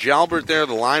shot. Is that Jalbert there,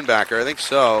 the linebacker? I think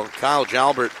so. Kyle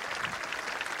Jalbert,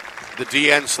 the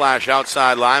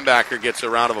DN/outside linebacker, gets a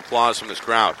round of applause from this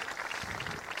crowd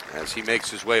as he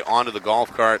makes his way onto the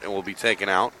golf cart and will be taken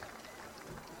out.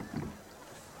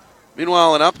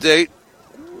 Meanwhile, an update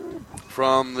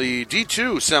from the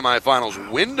D2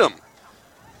 semifinals. Wyndham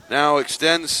now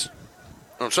extends,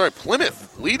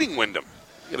 Plymouth leading Wyndham.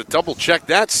 You got to double check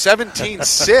that.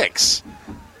 17-6.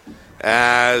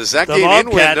 As that game in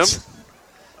Wyndham,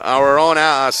 our own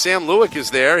Sam Lewick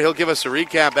is there. He'll give us a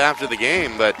recap after the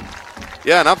game. But,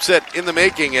 yeah, an upset in the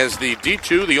making as the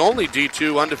D2, the only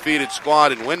D2 undefeated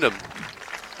squad in Wyndham,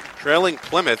 trailing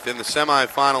Plymouth in the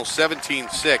semifinal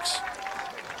 17-6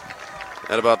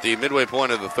 at about the midway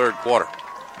point of the third quarter.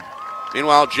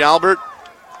 Meanwhile, Jalbert,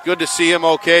 good to see him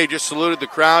okay. Just saluted the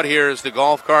crowd here as the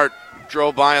golf cart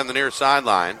drove by on the near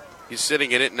sideline. He's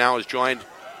sitting in it and now is joined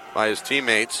by his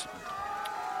teammates.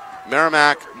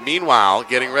 Merrimack, meanwhile,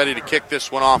 getting ready to kick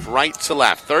this one off right to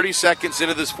left. 30 seconds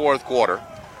into this fourth quarter.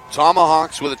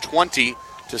 Tomahawks with a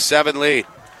 20-7 lead.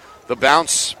 The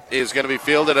bounce is going to be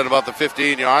fielded at about the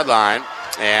 15-yard line.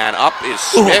 And up is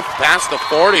Smith past the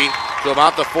 40 to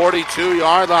about the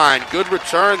 42-yard line. Good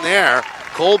return there.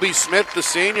 Colby Smith, the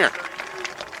senior,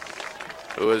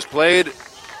 who has played a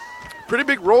pretty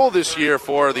big role this year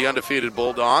for the undefeated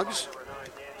Bulldogs.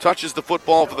 Touches the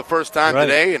football for the first time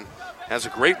today and has a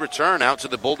great return out to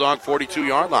the Bulldog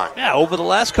 42-yard line. Yeah, over the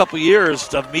last couple of years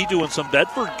of me doing some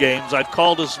Bedford games, I've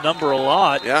called his number a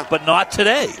lot, but not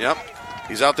today. Yep.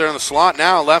 He's out there in the slot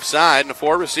now, left side, and a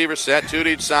 4-receiver set, 2 to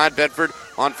each side. Bedford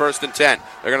on 1st and 10.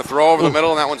 They're going to throw over the middle,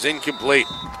 and that one's incomplete.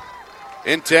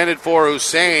 Intended for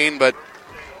Hussein, but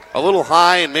a little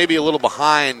high and maybe a little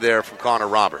behind there from Connor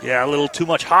Robert. Yeah, a little too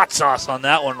much hot sauce on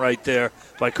that one right there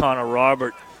by Connor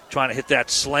Robert, trying to hit that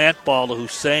slant ball to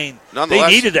Hussein. They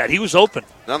needed that. He was open.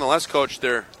 Nonetheless, Coach,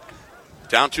 they're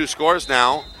down 2 scores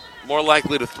now. More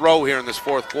likely to throw here in this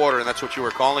fourth quarter, and that's what you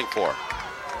were calling for.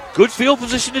 Good field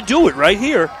position to do it right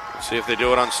here. Let's see if they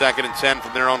do it on 2nd and 10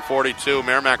 from their own 42.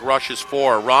 Merrimack rushes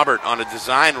 4. Robert on a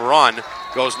design run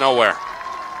goes nowhere.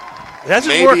 It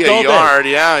hasn't maybe worked a all yard.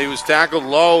 day. Yeah, he was tackled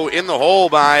low in the hole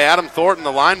by Adam Thornton,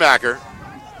 the linebacker.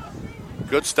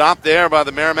 Good stop there by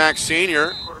the Merrimack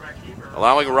senior,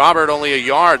 allowing Robert only a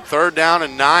yard. 3rd down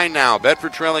and 9 now.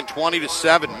 Bedford trailing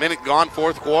 20-7. Minute gone,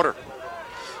 4th quarter.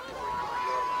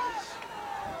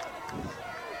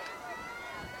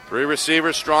 3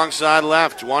 receivers, strong side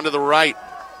left, 1 to the right.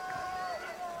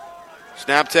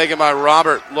 Snap taken by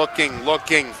Robert, looking,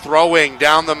 throwing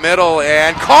down the middle,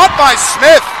 and caught by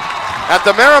Smith at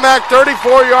the Merrimack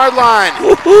 34-yard line.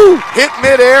 Woo-hoo. Hit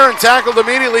midair and tackled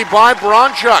immediately by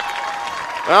Bronchuk.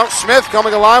 Well, Smith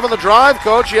coming alive on the drive,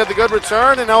 Coach. He had the good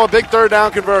return, and now a big 3rd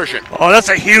down conversion. Oh, that's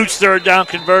a huge 3rd down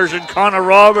conversion. Connor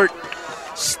Robert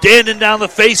standing down the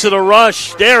face of the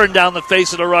rush, staring down the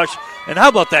face of the rush. And how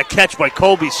about that catch by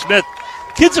Colby Smith?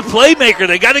 Kid's a playmaker.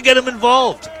 They got to get him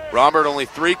involved. Robert only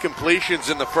 3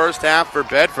 completions in the first half for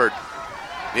Bedford,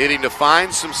 needing to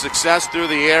find some success through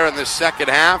the air in the second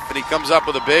half, and he comes up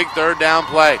with a big 3rd down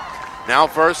play. Now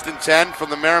 1st and 10 from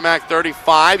the Merrimack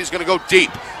 35. He's going to go deep.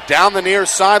 Down the near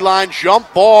sideline,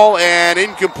 jump ball, and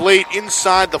incomplete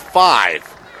inside the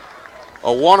 5.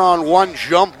 A one-on-one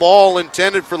jump ball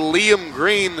intended for Liam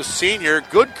Green, the senior.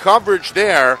 Good coverage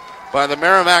there by the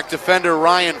Merrimack defender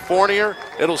Ryan Fournier.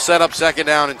 It'll set up 2nd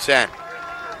down and 10.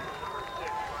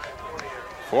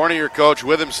 Fournier, Coach,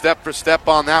 with him step for step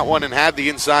on that one and had the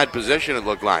inside position, it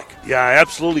looked like. Yeah,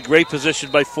 absolutely great position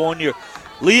by Fournier.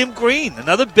 Liam Green,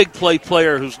 another big play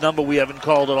player whose number we haven't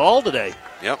called at all today.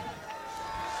 Yep.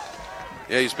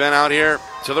 Yeah, he's been out here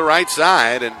to the right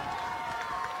side and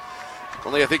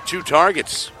only, I think, 2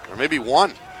 targets, or maybe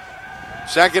 1.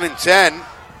 2nd and 10.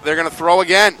 They're going to throw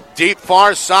again. Deep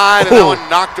far side, and that one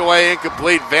knocked away,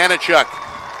 incomplete. Vanachuk,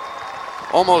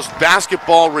 almost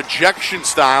basketball rejection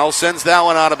style, sends that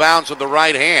one out of bounds with the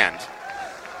right hand.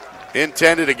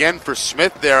 Intended again for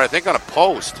Smith there, I think on a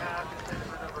post.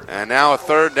 And now a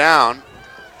 3rd down,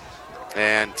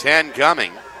 and 10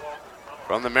 coming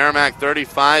from the Merrimack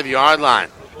 35-yard line.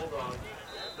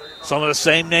 Some of the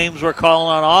same names we're calling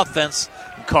on offense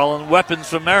and calling weapons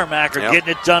for Merrimack are getting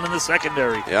it done in the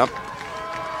secondary.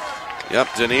 Yep,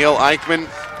 Daniil, Eichmann,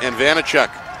 and Vanachuk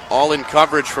all in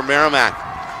coverage for Merrimack.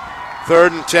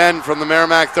 3rd and 10 from the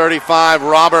Merrimack 35.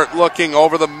 Robert looking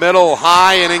over the middle,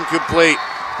 high and incomplete.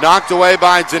 Knocked away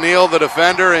by Daniil, the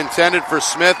defender, intended for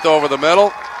Smith over the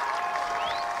middle.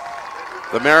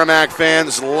 The Merrimack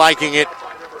fans liking it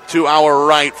to our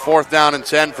right. 4th down and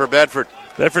 10 for Bedford.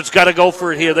 Bedford's got to go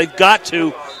for it here. They've got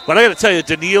to. But I got to tell you,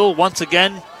 Daniil, once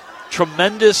again,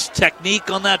 tremendous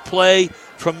technique on that play,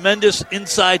 tremendous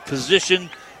inside position,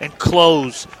 and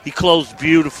close. He closed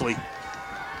beautifully.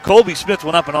 Colby Smith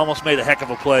went up and almost made a heck of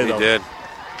a play, though. He did.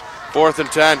 4th and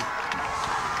 10.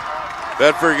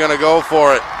 Bedford going to go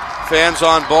for it. Fans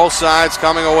on both sides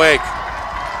coming awake.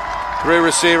 3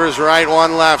 receivers right,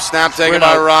 1 left. Snap taken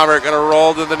by Robert. Going to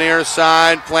roll to the near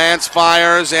side. Plants,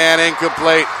 fires, and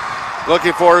incomplete.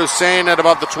 Looking for Hussein at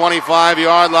about the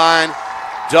 25-yard line.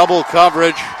 Double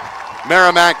coverage.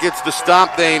 Merrimack gets the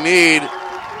stop they need.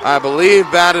 I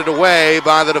believe batted away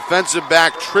by the defensive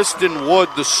back Tristan Wood,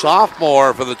 the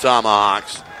sophomore for the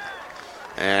Tomahawks.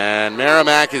 And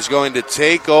Merrimack is going to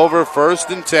take over 1st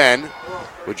and 10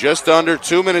 with just under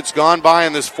 2 minutes gone by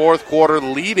in this 4th quarter,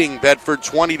 leading Bedford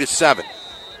 20-7.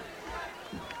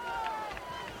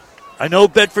 I know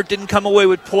Bedford didn't come away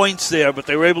with points there, but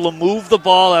they were able to move the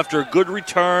ball after a good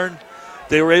return.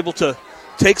 They were able to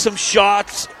take some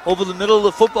shots over the middle of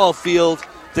the football field.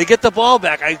 They get the ball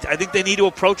back. I think they need to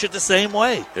approach it the same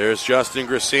way. Here's Justin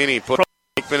Grassini. Put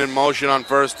Aikman in motion on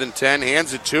 1st and 10.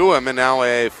 Hands it to him, and now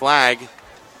a flag.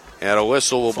 And a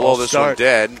whistle will blow this one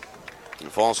dead. A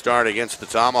false start against the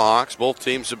Tomahawks. Both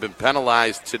teams have been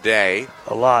penalized today.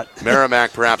 A lot.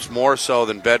 Merrimack perhaps more so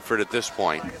than Bedford at this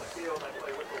point.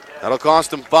 That'll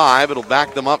cost them 5. It'll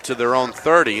back them up to their own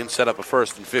 30 and set up a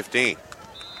 1st and 15.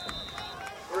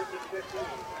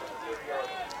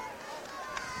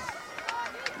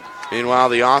 Meanwhile,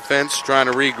 the offense trying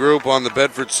to regroup on the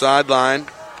Bedford sideline.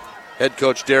 Head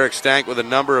coach Derek Stank with a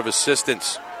number of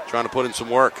assistants trying to put in some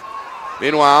work.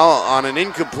 Meanwhile, on an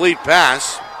incomplete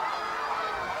pass,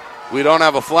 we don't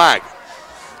have a flag.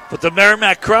 But the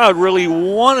Merrimack crowd really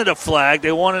wanted a flag.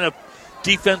 They wanted a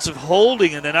defensive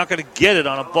holding, and they're not going to get it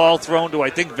on a ball thrown to, I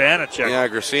think, Vanachuk. Yeah,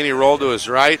 Grassini rolled to his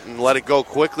right and let it go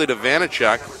quickly to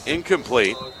Vanachuk.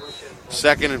 Incomplete.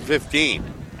 2nd and 15.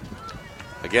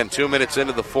 Again, 2 minutes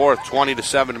into the 4th,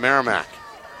 20-7 Merrimack.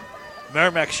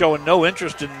 Merrimack showing no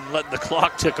interest in letting the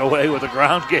clock tick away with a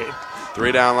ground game.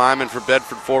 3 down linemen for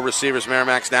Bedford, 4 receivers.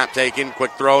 Merrimack snap taken,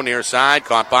 quick throw near side,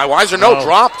 caught by Weiser. No,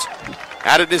 dropped.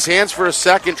 Had it in his hands for a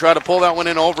second, tried to pull that one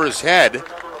in over his head.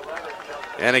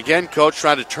 And again, Coach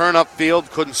tried to turn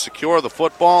upfield, couldn't secure the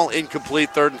football.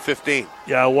 Incomplete, 3rd and 15.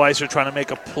 Yeah, Weiser trying to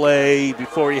make a play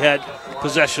before he had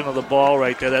possession of the ball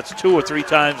right there. That's 2 or 3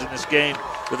 times in this game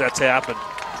that that's happened.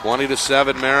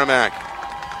 20-7 Merrimack.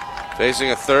 Facing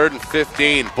a 3rd and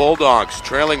 15. Bulldogs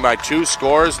trailing by 2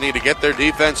 scores, need to get their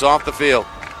defense off the field.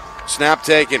 Snap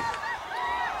taken.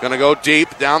 Going to go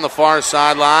deep down the far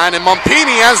sideline, and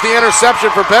Mumpini has the interception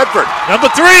for Bedford. Number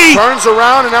 3. Turns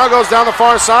around and now goes down the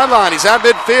far sideline. He's at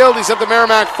midfield. He's at the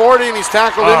Merrimack 40, and he's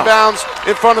tackled inbounds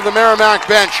in front of the Merrimack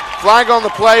bench. Flag on the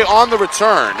play on the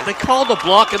return. They called a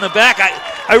block in the back.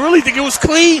 I really think it was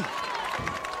clean.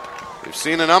 We've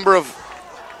seen a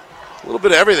little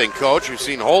bit of everything, Coach. We've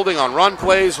seen holding on run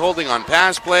plays, holding on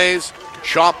pass plays,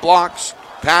 shot blocks,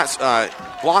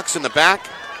 blocks in the back.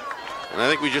 And I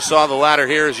think we just saw the latter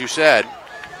here, as you said.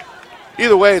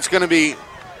 Either way, it's going to be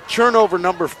turnover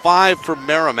number 5 for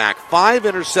Merrimack. 5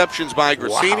 interceptions by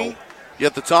Grassini,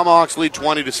 yet the Tomahawks lead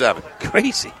 20-7.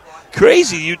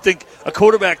 Crazy. You'd think a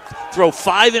quarterback throw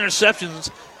 5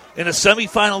 interceptions in a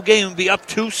semifinal game and be up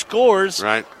 2 scores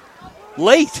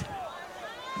late.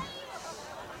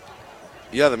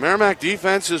 Yeah, the Merrimack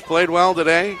defense has played well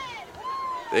today.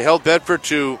 They held Bedford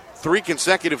to 3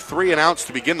 consecutive 3-and-outs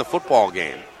to begin the football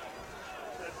game,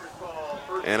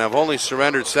 and have only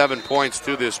surrendered 7 points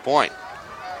to this point.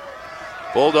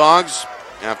 Bulldogs,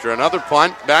 after another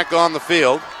punt, back on the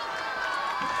field.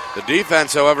 The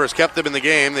defense, however, has kept them in the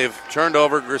game. They've turned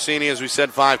over Grassini, as we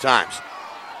said, 5 times.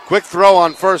 Quick throw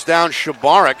on first down.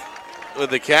 Shabarik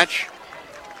with the catch.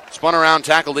 Spun around,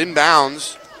 tackled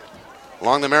inbounds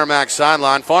along the Merrimack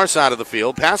sideline, far side of the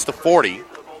field, past the 40,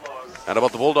 at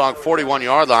about the Bulldog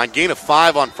 41-yard line. Gain of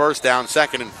 5 on first down,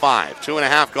 2nd and 5.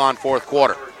 2.5 gone, 4th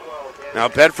quarter. Now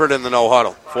Bedford in the no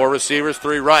huddle. 4 receivers,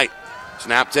 3 right.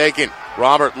 Snap taken.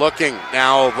 Robert looking.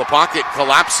 Now the pocket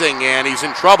collapsing, and he's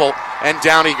in trouble, and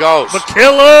down he goes.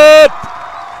 McKillop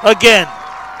again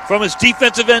from his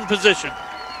defensive end position.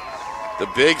 The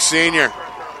big senior,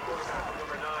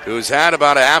 who's had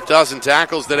about a half dozen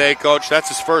tackles today, Coach. That's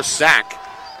his first sack.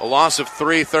 A loss of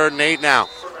 3, 3rd and 8 now.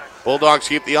 Bulldogs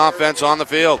keep the offense on the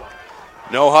field.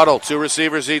 No huddle. 2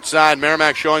 receivers each side.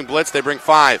 Merrimack showing blitz. They bring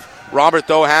 5. Robert,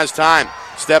 though, has time.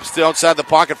 Steps outside the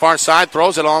pocket, far side,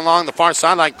 throws it all along the far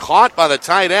sideline. Caught by the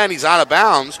tight end. He's out of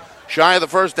bounds, shy of the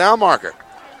first down marker.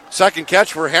 Second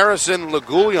catch for Harrison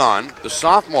Lagulion, the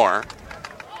sophomore.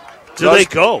 Do they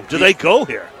go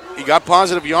here? He got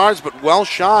positive yards, but well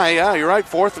shy. Yeah, you're right,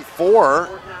 4th and 4.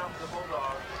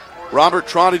 Robert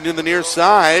trotting to the near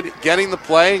side, getting the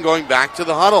play and going back to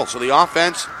the huddle. So the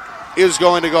offense is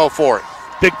going to go for it.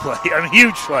 Big play.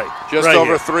 Huge play. Just right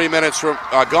over here. 3 minutes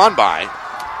gone by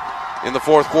in the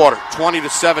 4th quarter.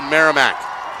 20-7 Merrimack.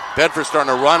 Bedford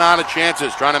starting to run out of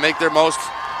chances, trying to make their most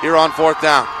here on 4th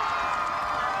down.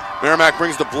 Merrimack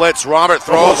brings the blitz. Robert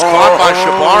throws, caught by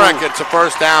Shabarik. It's a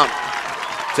first down.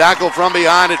 Tackle from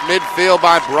behind at midfield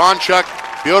by Bronchuk.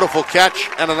 Beautiful catch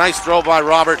and a nice throw by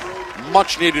Robert.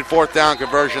 Much needed 4th down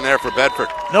conversion there for Bedford.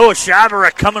 Noah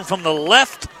Shabarik coming from the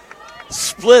left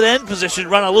split end position,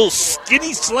 run a little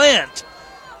skinny slant.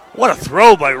 What a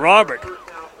throw by Robert.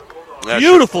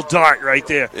 Beautiful dart right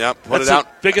there. Yep, That's the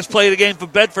biggest play of the game for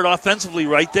Bedford offensively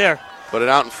right there. Put it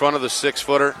out in front of the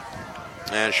 6-footer,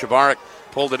 and Shabarik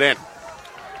pulled it in.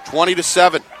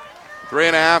 20-7.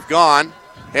 3.5 gone.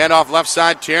 Handoff left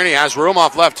side. Tierney has room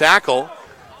off left tackle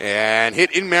and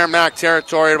hit in Merrimack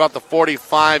territory at about the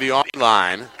 45-yard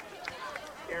line.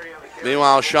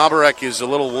 Meanwhile, Shabarik is a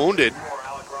little wounded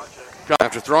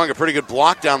after throwing a pretty good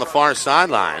block down the far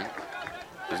sideline.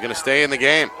 He's going to stay in the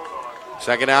game.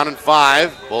 2nd down and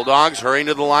 5. Bulldogs hurrying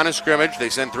to the line of scrimmage. They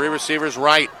send 3 receivers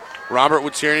right. Robert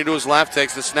with Tierney to his left,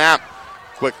 takes the snap.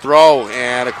 Quick throw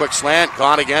and a quick slant.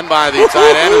 Caught again by the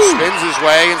tight end, who spins his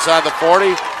way inside the 40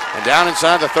 and down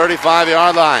inside the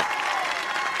 35-yard line.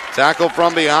 Tackle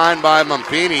from behind by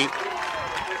Mumpini.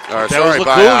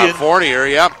 By Fournier,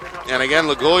 yep. And again,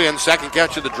 Lagulian, 2nd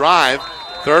catch of the drive,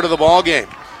 3rd of the ball game.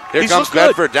 Here comes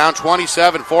Bedford, down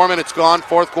 27, 4 minutes gone,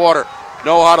 4th quarter.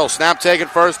 No huddle, snap taken,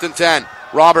 1st and 10.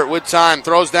 Robert with time,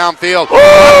 throws downfield.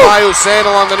 By Hussein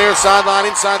along the near sideline,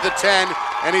 inside the 10,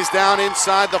 and he's down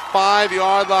inside the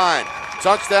 5-yard line.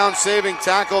 Touchdown saving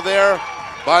tackle there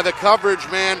by the coverage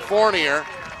man, Fournier.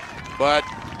 But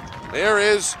there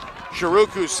is Sharouk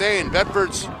Hussein,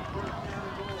 Bedford's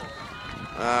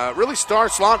really star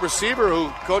slot receiver who,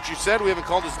 Coach, you said we haven't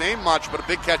called his name much, but a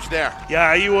big catch there. Yeah,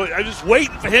 I was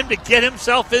waiting for him to get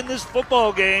himself in this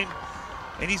football game,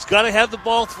 and he's got to have the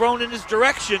ball thrown in his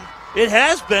direction. It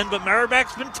has been, but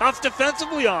Merrimack's been tough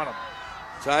defensively on him.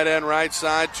 Tight end right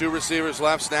side, 2 receivers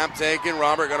left, snap taken.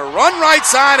 Robert going to run right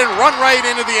side and run right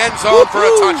into the end zone for a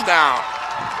touchdown.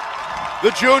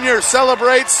 The junior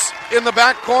celebrates in the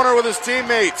back corner with his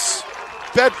teammates.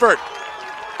 Bedford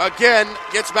again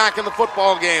gets back in the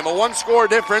football game. A one-score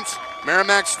difference.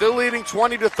 Merrimack still leading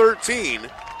 20-13,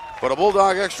 but a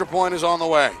Bulldog extra point is on the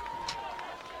way.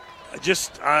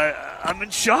 I'm in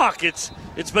shock. It's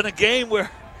been a game where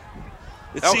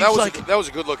that was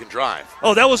a good-looking drive.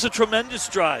 Oh, that was a tremendous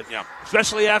drive. Yeah.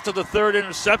 Especially after the third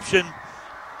interception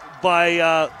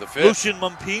by Lucian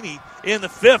Mumpini, and the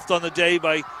fifth on the day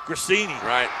by Grassini.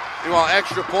 Right. Meanwhile,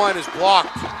 extra point is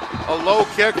blocked. A low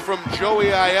kick from Joey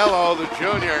Aiello, the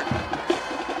junior.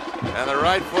 And the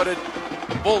right-footed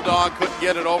Bulldog couldn't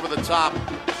get it over the top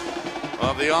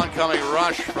of the oncoming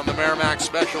rush from the Merrimack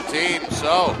special team.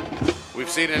 So we've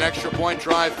seen an extra point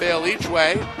drive fail each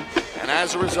way. And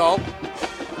as a result,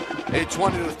 a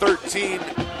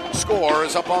 20-13 score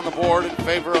is up on the board in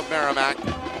favor of Merrimack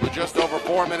with just over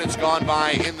 4 minutes gone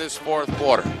by in this fourth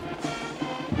quarter.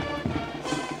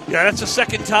 Yeah, that's the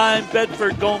second time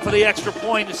Bedford going for the extra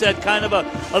point. It's had kind of a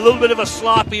little bit of a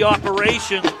sloppy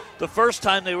operation. The first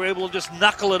time they were able to just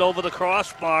knuckle it over the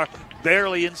crossbar,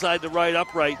 barely inside the right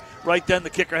upright. Right then the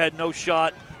kicker had no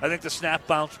shot. I think the snap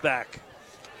bounced back.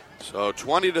 So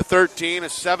 20-13, a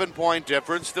 7-point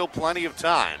difference, still plenty of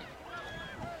time.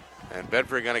 And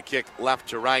Bedford going to kick left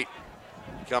to right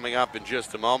coming up in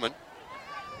just a moment.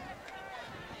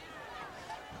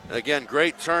 Again,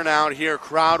 great turnout here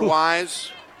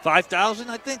crowd-wise.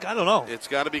 5,000, I think? I don't know. It's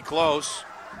got to be close.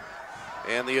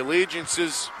 And the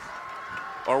allegiances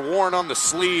are worn on the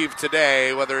sleeve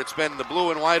today, whether it's been the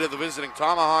blue and white of the visiting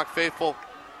Tomahawk faithful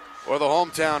or the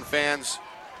hometown fans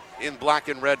in black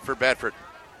and red for Bedford.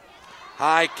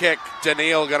 High kick,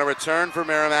 Daniil going to return for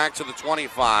Merrimack to the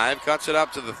 25, cuts it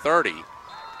up to the 30,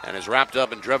 and is wrapped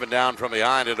up and driven down from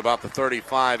behind at about the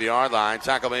 35-yard line.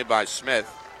 Tackle made by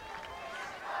Smith.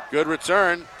 Good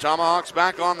return. Tomahawks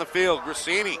back on the field.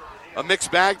 Grassini, a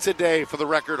mixed bag today for the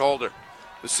record holder.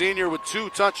 The senior with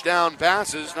 2 touchdown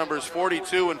passes, numbers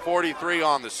 42 and 43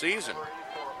 on the season,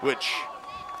 which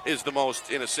is the most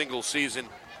in a single season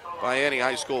by any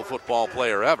high school football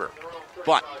player ever.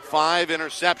 But 5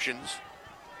 interceptions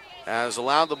has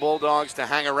allowed the Bulldogs to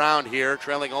hang around here,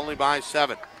 trailing only by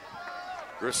 7.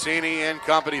 Grassini and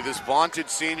company, this vaunted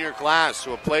senior class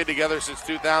who have played together since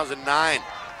 2009,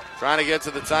 trying to get to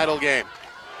the title game.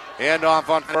 Handoff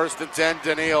on 1st and 10.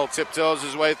 Daniil tiptoes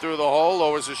his way through the hole,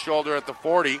 lowers his shoulder at the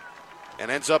 40,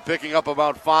 and ends up picking up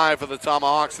about 5 for the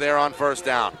Tomahawks there on first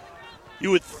down.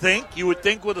 You would think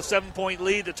with a 7-point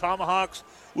lead, the Tomahawks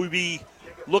would be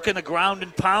looking to ground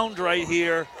and pound right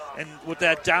here, and with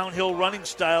that downhill running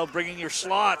style, bringing your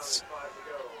slots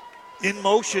in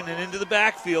motion and into the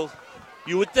backfield,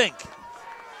 you would think.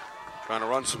 Trying to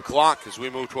run some clock as we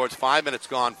move towards 5 minutes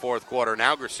gone fourth quarter.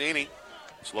 Now Grassini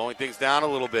slowing things down a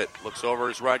little bit. Looks over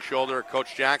his right shoulder at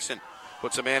Coach Jackson.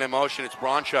 Puts a man in motion. It's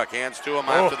Bronchuk. Hands to him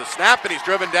after the snap, and he's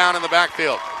driven down in the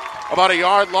backfield. About a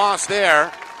yard loss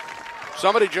there.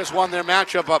 Somebody just won their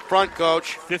matchup up front,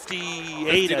 Coach.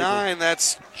 59.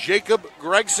 That's Jacob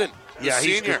Gregson, the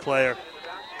senior. He's a good player.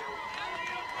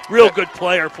 Real good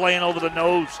player, playing over the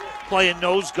nose, playing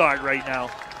nose guard right now.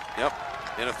 Yep,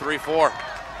 in a 3-4.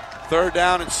 Third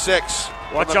down and 6.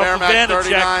 Watch out for Merrimack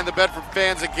 39. The Bedford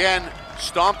fans again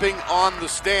stomping on the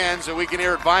stands, and we can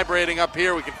hear it vibrating up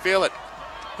here. We can feel it.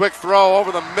 Quick throw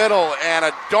over the middle, and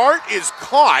a dart is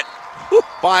caught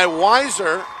by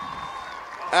Weiser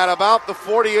at about the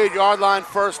 48-yard line,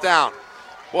 first down.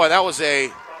 Boy, that was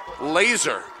a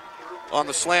laser on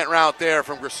the slant route there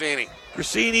from Grassini.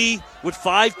 Grassini with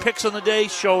 5 picks on the day,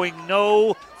 showing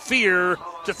no fear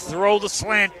to throw the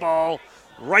slant ball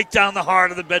right down the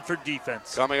heart of the Bedford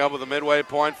defense. Coming up with a midway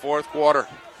point, fourth quarter.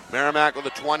 Merrimack with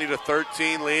a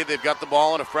 20-13 lead. They've got the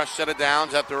ball in a fresh set of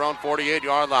downs at their own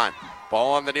 48-yard line.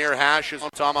 Ball on the near hash is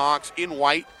Tomahawks in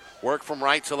white. Work from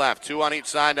right to left. 2 on each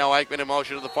side. Now Eichmann in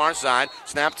motion to the far side.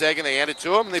 Snap taken. They hand it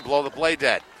to him, and they blow the play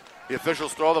dead. The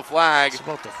officials throw the flag. It's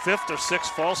about the 5th or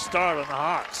 6th false start on the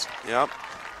Hawks. Yep.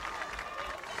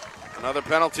 Another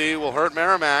penalty will hurt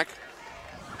Merrimack.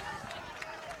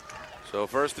 So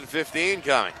 1st and 15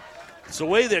 coming. It's the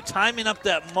way they're timing up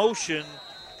that motion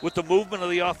with the movement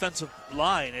of the offensive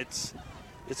line. It's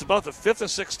about the 5th or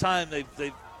 6th time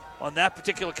they've on that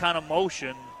particular kind of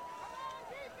motion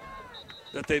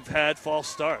that they've had false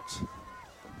starts.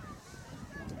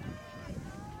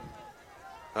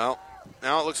 Well,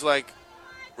 now it looks like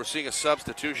we're seeing a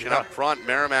substitution up front.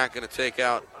 Merrimack going to take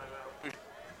out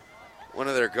one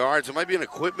of their guards. It might be an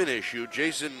equipment issue.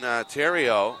 Jason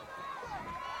Terrio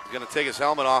is going to take his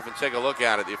helmet off and take a look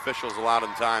at it. The officials allowed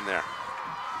him time there.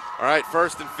 All right,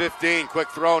 1st and 15. Quick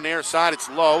throw near side. It's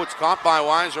low. It's caught by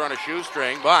Weiser on a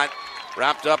shoestring, but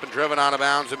Wrapped up and driven out of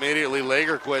bounds immediately.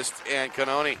 Lagerquist and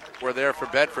Canoni were there for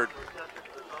Bedford.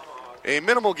 A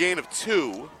minimal gain of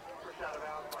 2.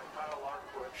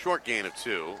 Short gain of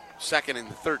 2. Second and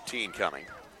 13 coming.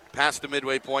 Past the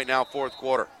midway point now, fourth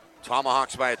quarter.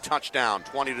 Tomahawks by a touchdown,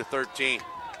 20-13.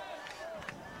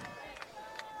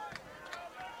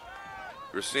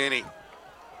 Grassini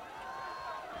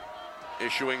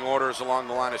issuing orders along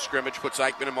the line of scrimmage, puts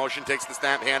Eichmann in motion, takes the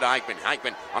snap, hand to Eichmann.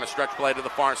 Eichmann on a stretch play to the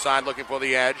far side, looking for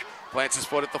the edge. Plants his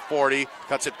foot at the 40,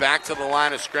 cuts it back to the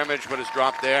line of scrimmage, but is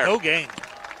dropped there. No gain.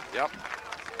 Yep.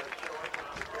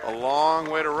 A long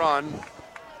way to run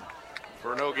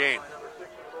for no gain.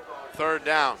 Third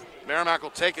down. Merrimack will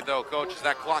take it, though, Coach, as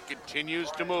that clock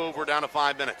continues to move. We're down to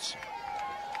 5 minutes.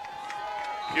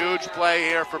 Huge play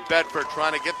here for Bedford,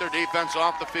 trying to get their defense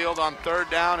off the field on third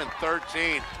down and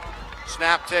 13.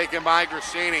 Snap taken by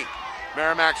Grassini.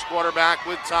 Merrimack's quarterback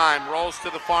with time. Rolls to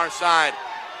the far side.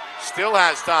 Still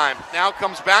has time. Now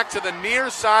comes back to the near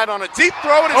side on a deep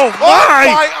throw. It is caught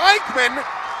by Eichmann.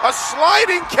 A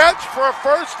sliding catch for a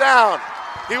first down.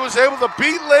 He was able to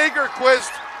beat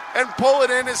Lagerquist and pull it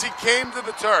in as he came to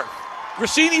the turf.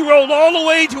 Grassini rolled all the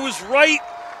way to his right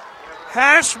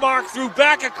hash mark, threw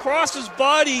back across his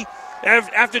body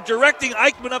after directing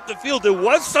Eichmann up the field. There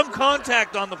was some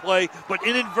contact on the play, but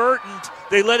inadvertent.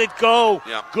 They let it go.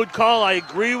 Yep. Good call. I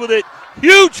agree with it.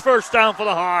 Huge first down for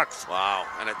the Hawks. Wow,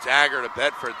 and a dagger to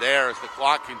Bedford there as the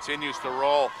clock continues to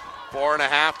roll.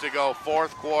 4.5 to go,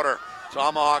 fourth quarter.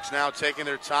 Tomahawks now taking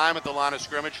their time at the line of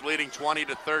scrimmage, leading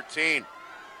 20-13.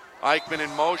 Eichmann in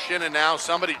motion, and now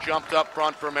somebody jumped up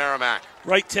front for Merrimack.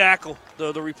 Right tackle,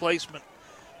 the replacement.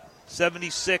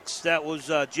 76, that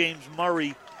was James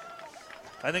Murray.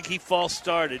 I think he false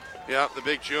started. Yeah, the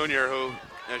big junior who,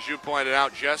 as you pointed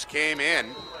out, just came in,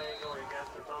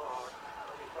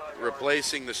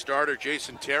 replacing the starter,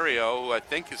 Jason Terrio, who I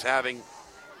think is having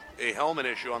a helmet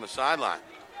issue on the sideline.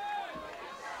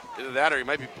 Either that or he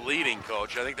might be bleeding,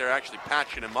 Coach. I think they're actually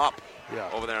patching him up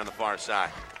over there on the far side.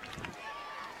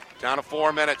 Down to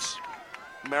 4 minutes.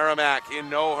 Merrimack in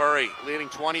no hurry, leading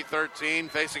 20-13,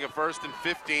 facing a 1st and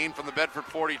 15 from the Bedford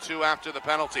 42 after the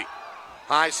penalty.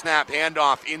 High snap,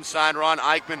 handoff, inside run.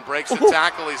 Eichmann breaks the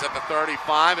tackle. He's at the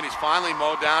 35, and he's finally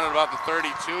mowed down at about the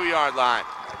 32-yard line.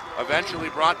 Eventually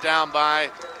brought down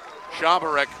by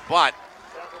Schaberek, but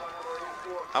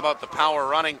how about the power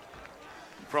running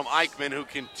from Eichmann, who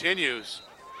continues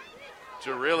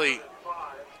to really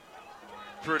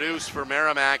produce for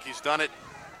Merrimack. He's done it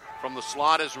from the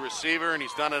slot as a receiver, and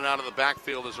he's done it out of the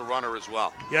backfield as a runner as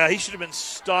well. Yeah, he should have been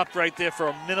stopped right there for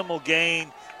a minimal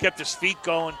gain, kept his feet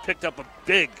going, picked up a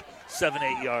big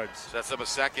 7-8 yards. Sets up a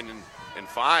 2nd and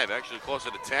 5, actually closer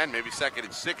to 10, maybe 2nd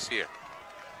and 6 here.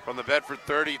 From the Bedford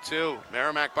 32,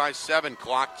 Merrimack by 7,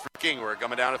 clock ticking. We're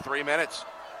coming down to 3 minutes.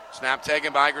 Snap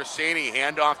taken by Grassini,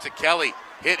 handoff to Kelly.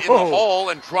 Hit in the hole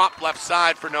and dropped left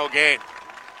side for no gain.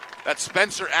 That's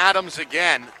Spencer Adams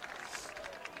again,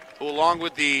 who along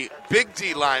with the big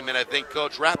D lineman, I think,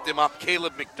 Coach, wrapped him up,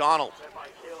 Caleb McDonald.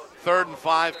 3rd and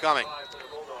 5 coming.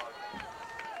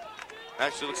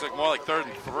 Actually looks like more like 3rd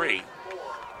and 3.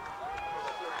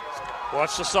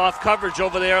 Watch the soft coverage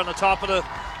over there on the top of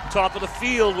the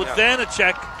field with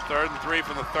Vanacek. 3rd and 3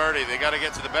 from the 30. They got to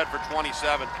get to the Bedford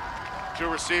 27. 2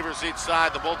 receivers each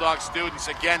side. The Bulldog students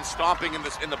again stomping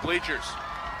in the bleachers.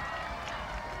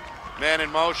 Man in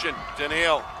motion.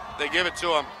 Daniil. They give it to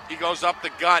him. He goes up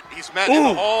the gut. He's met in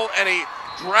the hole, and he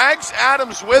drags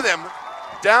Adams with him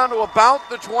down to about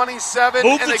the 27,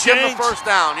 and they give him the first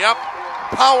down. Yep.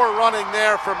 Power running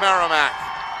there for Merrimack.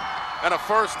 And a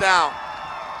first down.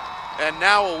 And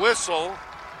now a whistle,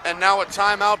 and now a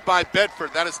timeout by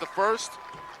Bedford. That is the first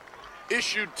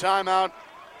issued timeout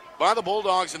by the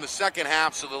Bulldogs in the second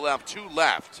half, so they'll have 2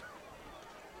 left.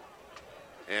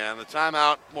 And the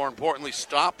timeout, more importantly,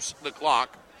 stops the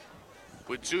clock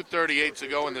with 2:38 to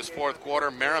go in this fourth quarter.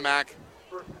 Merrimack,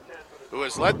 who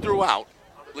has led throughout,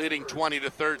 leading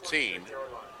 20-13,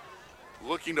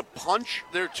 looking to punch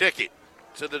their ticket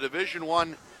to the Division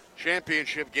I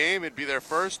championship game. It'd be their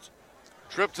first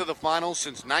trip to the finals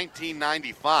since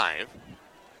 1995.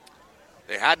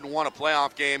 They hadn't won a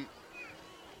playoff game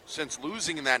since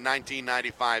losing in that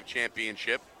 1995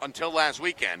 championship until last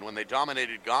weekend when they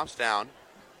dominated Goffstown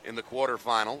in the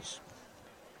quarterfinals.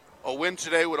 A win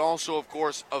today would also, of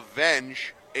course,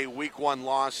 avenge a Week 1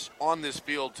 loss on this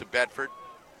field to Bedford.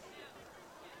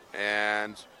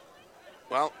 And,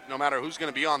 well, no matter who's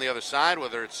going to be on the other side,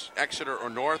 whether it's Exeter or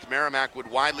North, Merrimack would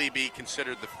widely be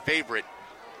considered the favorite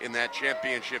in that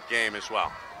championship game as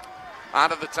well.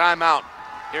 Out of the timeout,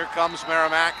 here comes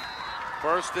Merrimack.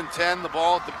 1st and 10, the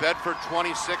ball at the Bedford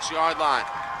 26-yard line.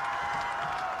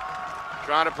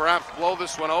 trying to perhaps blow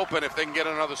this one open if they can get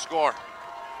another score.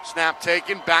 Snap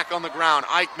taken, back on the ground.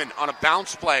 Eichmann on a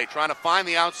bounce play, trying to find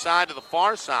the outside to the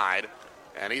far side.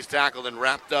 And he's tackled and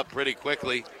wrapped up pretty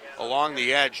quickly along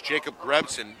the edge. Jacob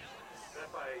Grebson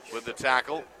with the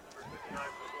tackle.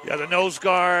 Yeah, the nose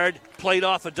guard played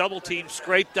off a double team,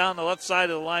 scraped down the left side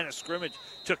of the line of scrimmage,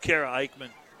 took care of Eichmann.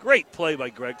 Great play by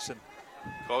Gregson.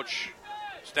 Coach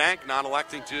Stank not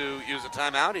electing to use a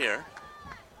timeout here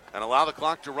and allow the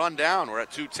clock to run down. We're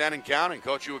at 2:10 and counting.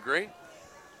 Coach, you agree?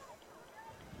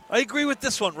 I agree with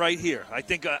this one right here. I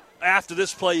think after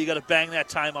this play, you got to bang that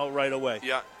timeout right away.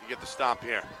 Yeah, you get the stop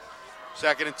here.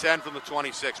 2nd and 10 from the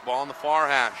 26. Ball in the far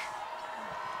hash.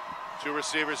 2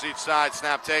 receivers each side.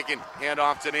 Snap taken. Hand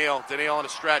off to Neal. Daniil on a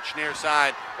stretch near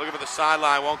side. Looking for the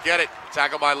sideline. Won't get it.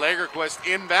 Tackled by Lagerquist.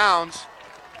 Inbounds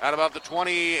at about the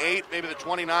 28, maybe the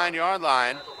 29-yard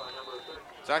line.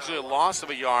 It's actually a loss of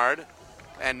a yard.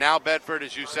 And now Bedford,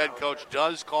 as you said, Coach,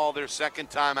 does call their second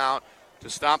timeout to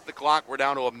stop the clock. We're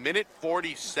down to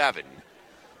 1:47.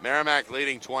 Merrimack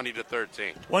leading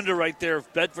 20-13. Wonder right there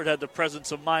if Bedford had the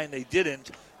presence of mind. They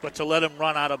didn't, but to let him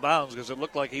run out of bounds because it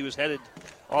looked like he was headed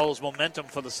all his momentum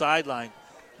for the sideline.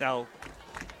 Now,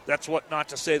 that's what not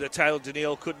to say that Tyler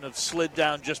Daniil couldn't have slid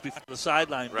down just before the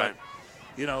sideline. Right.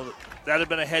 But, you know, that had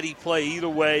been a heady play either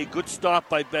way. Good stop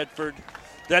by Bedford.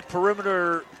 That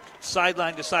perimeter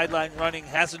sideline to sideline running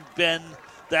hasn't been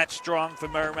that strong for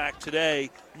Merrimack today.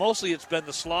 Mostly it's been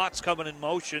the slots coming in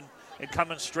motion and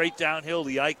coming straight downhill,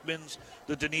 the Eichmanns,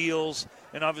 the Daniils,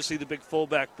 and obviously the big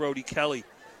fullback, Brody Kelly.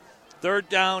 3rd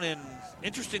down and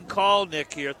interesting call,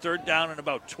 Nick, here. 3rd down and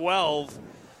about 12.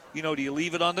 You know, do you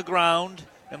leave it on the ground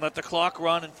and let the clock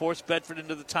run and force Bedford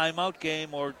into the timeout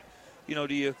game, or, you know,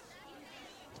 do you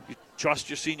trust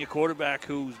your senior quarterback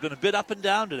who's been a bit up and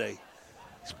down today?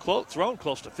 He's thrown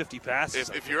close to 50 passes.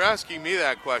 If you're asking me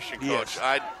that question, Coach,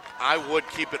 yes. I would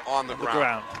keep it on the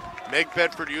ground. Make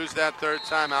Bedford use that 3rd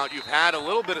timeout. You've had a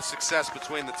little bit of success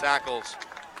between the tackles.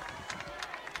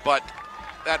 But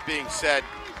that being said,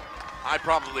 I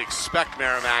probably expect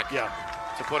Merrimack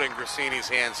to put in Grassini's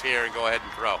hands here and go ahead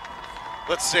and throw.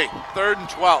 Let's see. 3rd and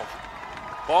 12.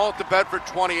 Ball at the Bedford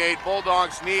 28.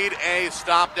 Bulldogs need a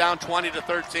stop, down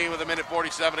 20-13 with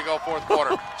 1:47 to go, 4th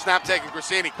quarter. Snap taken,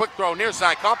 Grassini. Quick throw near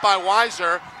side. Caught by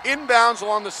Weiser. Inbounds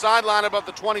along the sideline about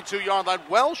the 22-yard line.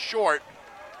 Well short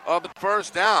of the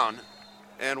first down.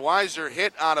 And Weiser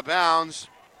hit out of bounds.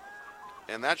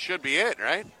 And that should be it,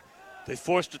 right? They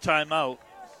forced a timeout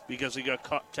because he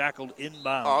got tackled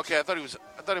inbounds. Oh, okay. I thought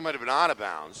he might have been out of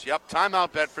bounds. Yep.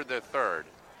 Timeout Bedford, their 3rd.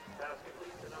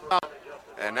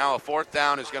 And now a 4th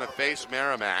down is going to face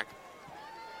Merrimack.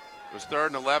 It was 3rd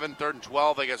and 11, 3rd and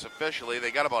 12, I guess, officially.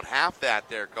 They got about half that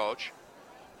there, Coach,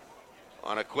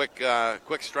 on a quick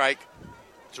strike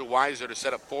to Weiser to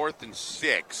set up 4th and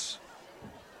 6.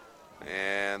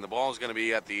 And the ball is going to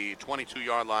be at the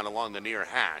 22-yard line along the near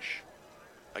hash.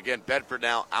 Again, Bedford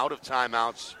now out of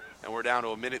timeouts, and we're down to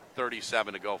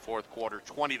 1:37 to go, 4th quarter.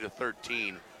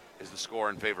 20-13 is the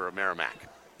score in favor of Merrimack.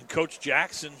 And Coach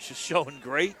Jackson just showing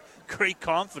great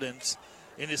confidence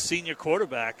in his senior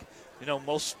quarterback. You know,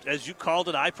 most, as you called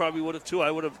it, I probably would have too. I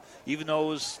would have, even though it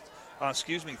was,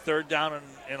 3rd down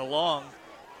and a long,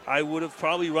 I would have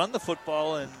probably run the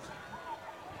football, and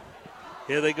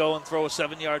here they go and throw a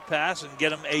 7-yard pass and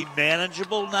get him a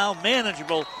manageable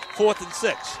 4th and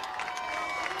 6.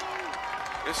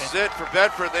 This is it for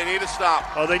Bedford. They need a stop.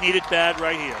 Oh, they need it bad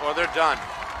right here. Or they're done.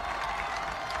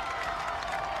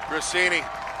 Grassini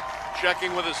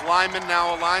checking with his lineman,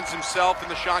 now aligns himself in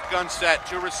the shotgun set.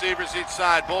 2 receivers each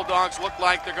side. Bulldogs look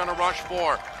like they're going to rush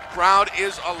 4. Crowd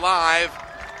is alive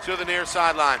to the near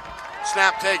sideline.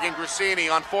 Snap taken, Grassini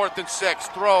on 4th and 6.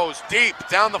 Throws deep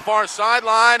down the far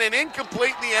sideline and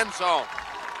incomplete in the end zone.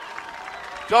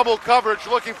 Double coverage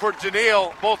looking for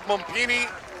Daniil. Both Mompini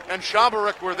and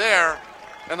Shabarik were there,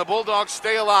 and the Bulldogs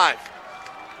stay alive.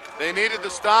 They needed the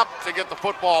stop to get the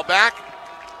football back.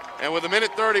 And with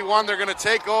 1:31, they're going to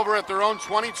take over at their own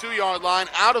 22-yard line,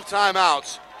 out of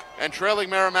timeouts, and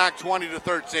trailing Merrimack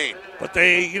 20-13. But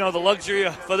they, the luxury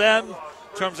for them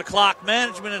in terms of clock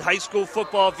management in high school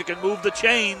football, if you can move the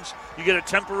chains, you get a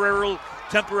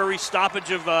temporary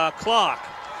stoppage of clock.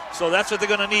 So that's what they're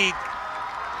going to need.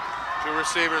 2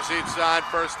 receivers each side,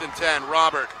 1st and 10.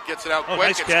 Robert gets it out quick.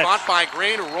 Nice it's catch. caught by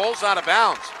Green, who rolls out of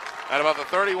bounds at about the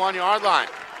 31-yard line.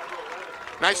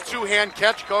 Nice 2-hand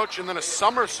catch, Coach, and then a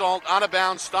somersault out of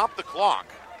bounds, stop the clock.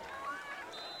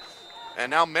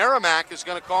 And now Merrimack is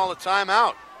going to call a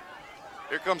timeout.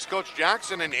 Here comes Coach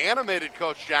Jackson, an animated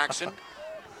Coach Jackson,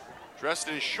 dressed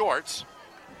in his shorts,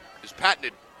 his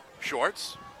patented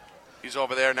shorts. He's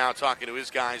over there now talking to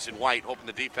his guys in white, hoping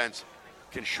the defense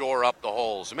can shore up the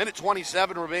holes. A minute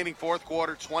 27 remaining fourth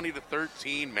quarter,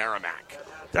 20-13 Merrimack.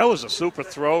 That was a super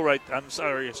throw, a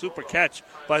super catch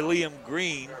by Liam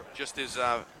Green. Just his,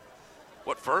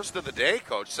 first of the day,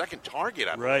 Coach? Second target,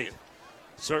 I believe. Right.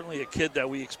 Certainly a kid that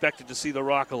we expected to see the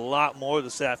rock a lot more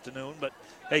this afternoon. But,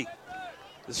 hey,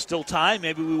 there's still time.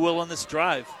 Maybe we will on this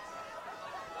drive.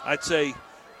 I'd say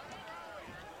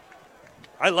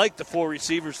I like the 4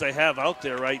 receivers they have out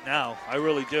there right now. I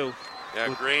really do.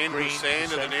 Yeah, Green, Hussein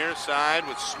to the near side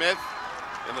with Smith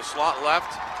in the slot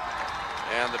left.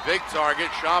 And the big target,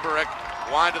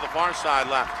 Shabarek, wide to the far side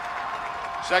left.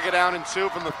 Second down and 2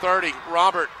 from the 30.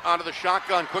 Robert onto the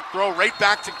shotgun. Quick throw right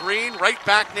back to Green, right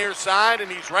back near side,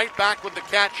 and he's right back with the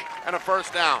catch and a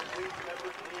first down.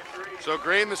 So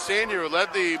Green, the senior, who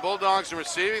led the Bulldogs in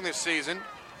receiving this season,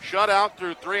 shut out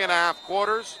through 3.5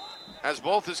 quarters, has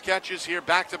both his catches here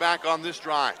back-to-back on this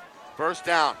drive. First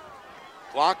down.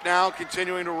 Clock now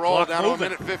continuing to roll down to a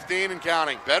minute 15 and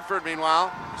counting. Bedford,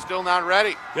 meanwhile, still not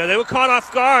ready. Yeah, they were caught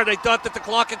off guard. They thought that the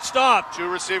clock had stopped. 2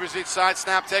 receivers each side.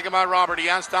 Snap taken by Robert. He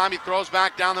has time. He throws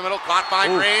back down the middle. Caught by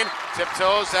Green.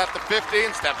 Tiptoes at the 50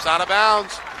 and steps out of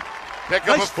bounds.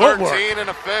 Pickup of 13 and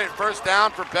a first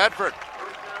down for Bedford.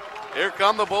 Here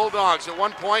come the Bulldogs. At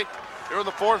one point, here in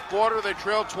the fourth quarter, they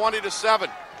trailed 20-7.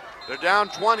 They're down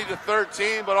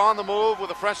 20-13, but on the move with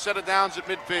a fresh set of downs at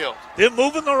midfield. They're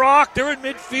moving the rock. They're in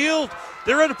midfield.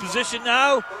 They're in a position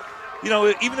now,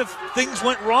 even if things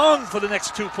went wrong for the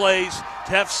next 2 plays,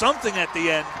 to have something at the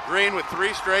end. Green with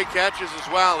 3 straight catches as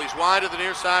well. He's wide to the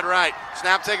near side right.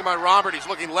 Snap taken by Robert. He's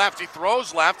looking left. He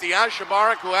throws left. He has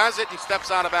Shabarek, who has it. He steps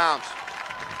out of bounds.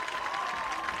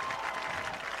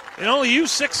 It only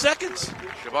used 6 seconds.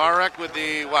 Shabarek with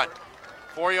the,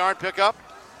 4-yard pickup.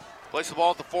 Place the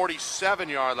ball at the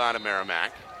 47-yard line of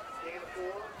Merrimack.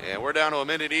 And we're down to a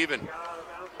minute even.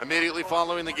 Immediately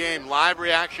following the game, live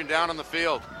reaction down on the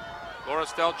field. Laura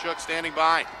Stelchuk standing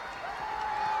by.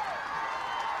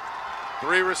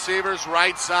 3 receivers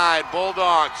right side.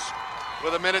 Bulldogs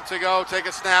with a minute to go. Take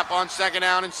a snap on second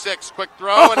down and 6. Quick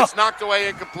throw, and it's knocked away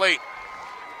incomplete.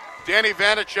 Danny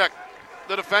Vanacek,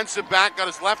 the defensive back, got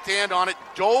his left hand on it,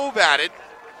 dove at it,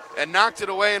 and knocked it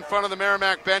away in front of the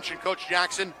Merrimack bench. And Coach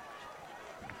Jackson,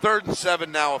 3rd and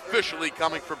 7 now officially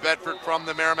coming for Bedford from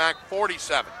the Merrimack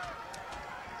 47.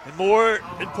 And more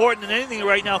important than anything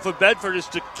right now for Bedford is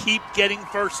to keep getting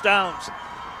first downs.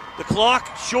 The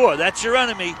clock, sure, that's your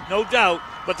enemy, no doubt,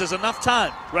 but there's enough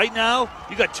time. Right now,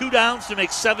 you got 2 downs to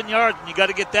make 7 yards, and you got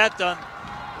to get that done.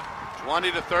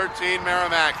 20-13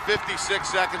 Merrimack, 56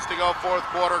 seconds to go, fourth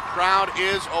quarter. Crowd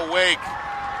is awake.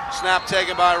 Snap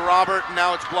taken by Robert, and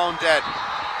now it's blown dead.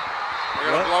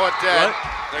 They're going to blow it dead.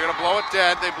 What? They're going to blow it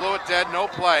dead. They blew it dead. No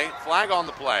play. Flag on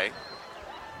the play.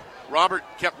 Robert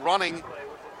kept running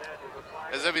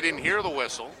as if he didn't hear the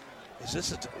whistle.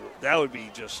 That would be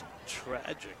just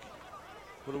tragic.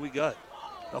 What do we got?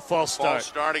 A false start. False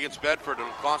start against Bedford.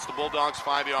 It'll cost the Bulldogs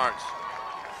 5 yards.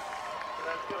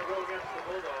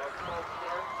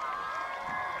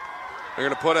 They're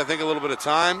going to put, I think, a little bit of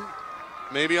time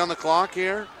maybe on the clock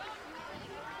here.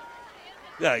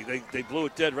 Yeah, they blew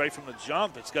it dead right from the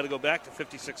jump. It's got to go back to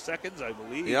 56 seconds, I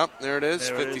believe. Yep, there it is.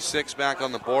 56 back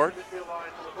on the board.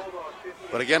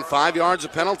 But again, 5 yards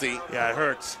of penalty. Yeah, it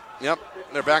hurts. Yep,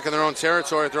 they're back in their own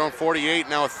territory at their own 48.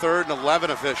 Now a 3rd and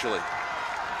 11 officially.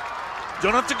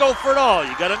 Don't have to go for it all.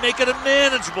 You got to make it a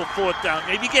manageable 4th down.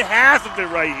 Maybe get half of it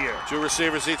right here. 2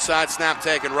 receivers each side. Snap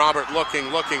taken. Robert looking,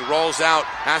 rolls out.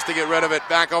 Has to get rid of it.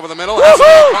 Back over the middle.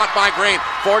 Caught by Green.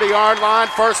 40-yard line.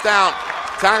 First down.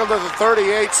 Tackled to the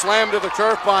 38. Slammed to the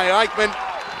turf by Eichmann.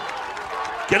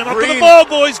 Get him up to the ball,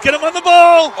 boys. Get him on the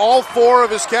ball. All 4 of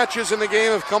his catches in the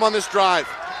game have come on this drive.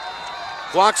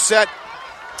 Clock set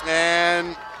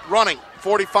and running.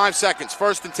 45 seconds.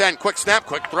 1st and 10. Quick snap,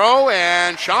 quick throw,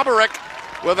 and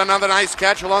Shabarek with another nice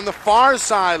catch along the far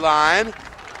sideline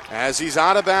as he's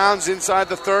out of bounds inside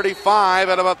the 35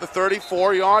 at about the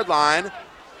 34-yard line.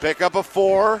 Pick up a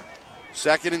 4.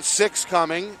 2nd and 6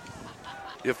 coming.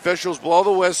 The officials blow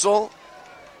the whistle,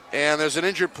 and there's an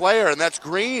injured player, and that's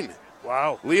Green.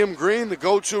 Wow. Liam Green, the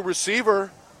go-to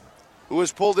receiver, who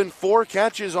has pulled in 4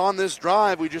 catches on this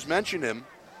drive. We just mentioned him.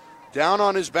 Down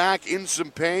on his back in some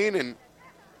pain, and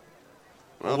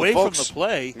away from the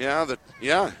play.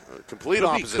 Yeah, complete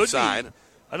opposite side.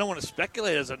 I don't want to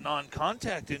speculate as a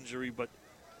non-contact injury, but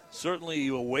certainly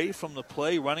away from the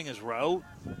play, running his route.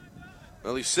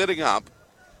 Well, he's sitting up.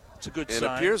 It's a good sign. It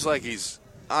sign. appears like he's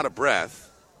out of breath.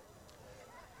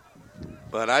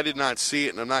 But I did not see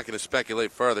it, and I'm not going to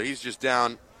speculate further. He's just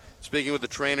down speaking with the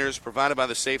trainers provided by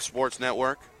the Safe Sports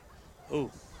Network. Ooh.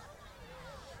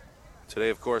 Today,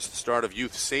 of course, the start of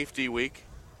Youth Safety Week.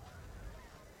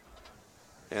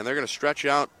 And they're going to stretch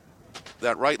out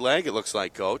that right leg, it looks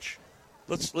like, Coach.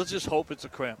 Let's just hope it's a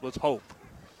cramp. Let's hope.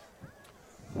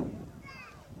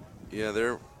 Yeah,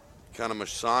 they're kind of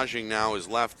massaging now his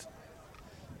left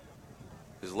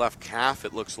calf,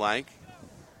 it looks like.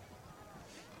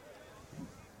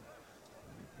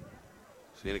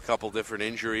 Seen a couple different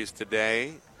injuries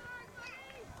today.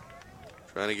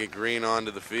 Trying to get Green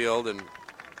onto the field and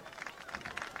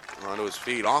onto his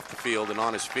feet, off the field and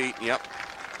on his feet. Yep.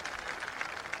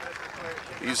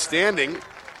 He's standing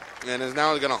and is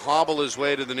now going to hobble his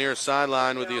way to the near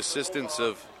sideline with the assistance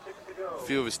of a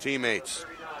few of his teammates.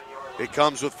 It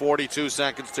comes with 42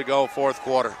 seconds to go, fourth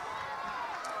quarter.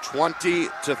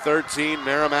 20-13,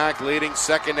 Merrimack leading,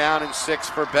 second down and 6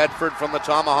 for Bedford from the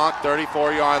Tomahawk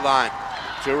 34-yard line.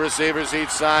 2 receivers each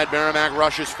side. Merrimack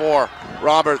rushes 4.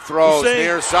 Robert throws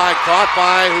near side, caught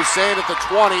by Hussein at the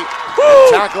 20.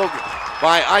 Tackled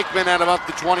by Eichmann at about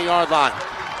the 20-yard line.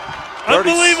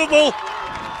 Unbelievable.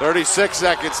 36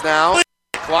 seconds now.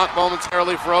 Clock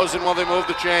momentarily frozen while they move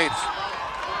the chains.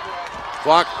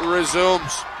 Clock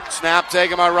resumes. Snap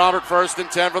taken by Robert, first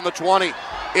and 10 from the 20.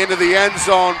 Into the end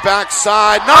zone,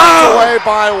 backside, knocked away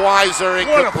by Weiser,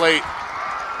 incomplete.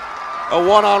 A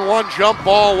one-on-one jump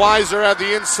ball. Weiser had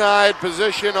the inside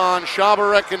position on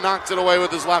Schaberek and knocked it away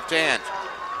with his left hand.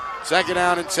 Second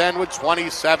down and 10 with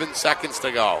 27 seconds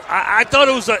to go. I thought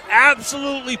it was an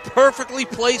absolutely perfectly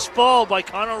placed ball by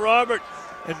Connor Robert.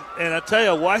 And I tell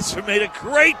you, Weiser made a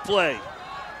great play.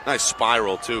 Nice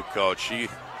spiral, too, Coach. He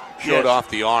showed off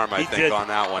the arm, I think, on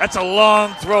that one. That's a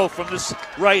long throw from this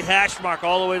right hash mark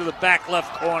all the way to the back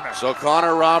left corner. So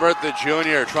Connor Robert, the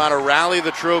junior, trying to rally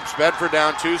the troops. Bedford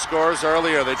down 2 scores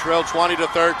earlier. They trailed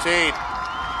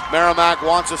 20-13. Merrimack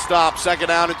wants a stop. Second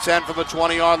down and 10 from the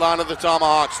 20-yard line of the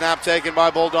Tomahawk. Snap taken by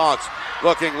Bulldogs.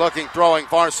 Looking, throwing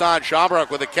far side. Schaberek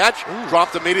with a catch.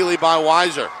 Dropped immediately by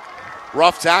Weiser.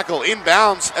 Rough tackle,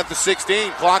 inbounds at the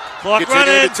 16. Clock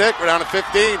continuing to tick. We're down to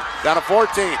 15, down to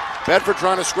 14. Bedford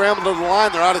trying to scramble to the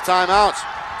line. They're out of timeouts.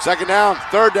 Second down,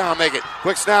 third down, make it.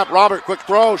 Quick snap, Robert, quick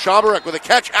throw. Schaberek with a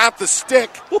catch at the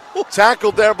stick.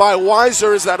 Tackled there by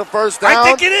Weiser. Is that a first down? I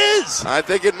think it is. I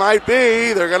think it might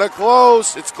be. They're going to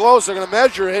close. It's close. They're going to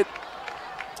measure it.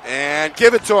 And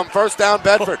give it to him. First down,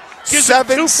 Bedford.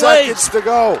 7 seconds to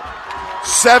go.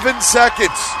 7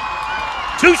 seconds.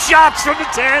 2 shots from the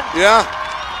 10. Yeah.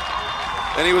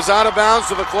 And he was out of bounds,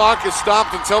 so the clock is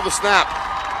stopped until the snap.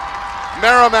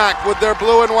 Merrimack with their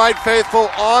blue and white faithful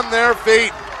on their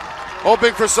feet,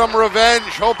 hoping for some revenge,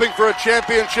 hoping for a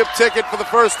championship ticket for the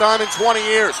first time in 20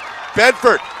 years.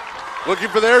 Bedford looking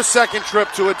for their second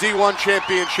trip to a D1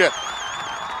 championship.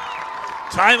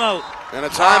 Timeout. And a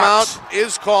timeout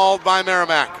is called by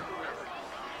Merrimack.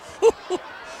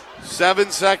 7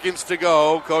 seconds to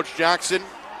go. Coach Jackson,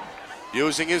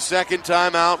 using his second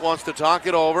timeout, wants to talk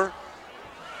it over.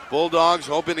 Bulldogs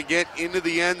hoping to get into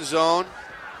the end zone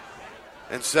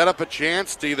and set up a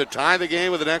chance to either tie the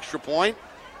game with an extra point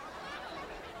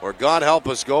or, God help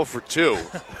us, go for 2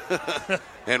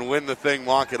 and win the thing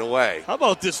walking away. How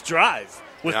about this drive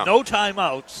with no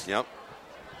timeouts? Yep,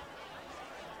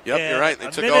 you're right. They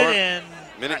took over.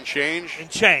 Minute and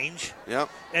change. Yep.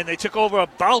 And they took over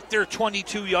about their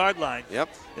 22-yard line. Yep.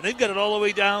 And they've got it all the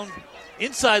way down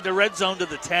inside the red zone to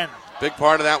the 10. Big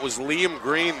part of that was Liam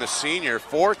Green, the senior.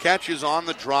 4 catches on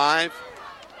the drive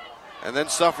and then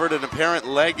suffered an apparent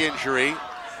leg injury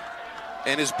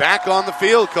and is back on the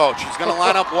field, Coach. He's going to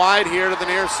line up wide here to the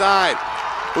near side.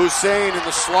 Hussein in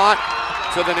the slot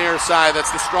to the near side.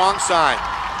 That's the strong side.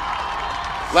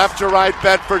 Left to right,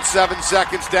 Bedford, 7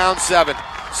 seconds, down 7.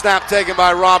 Snap taken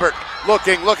by Robert.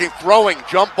 Looking, throwing.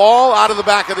 Jump ball out of the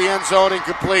back of the end zone,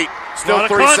 incomplete. Still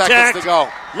 3 seconds to go.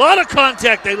 A lot of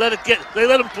contact. They let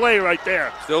him play right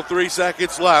there. Still 3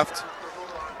 seconds left.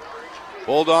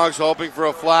 Bulldogs hoping for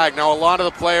a flag. Now a lot of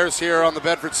the players here on the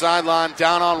Bedford sideline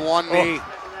down on one knee.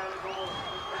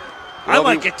 I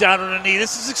might get down on a knee.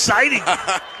 This is exciting.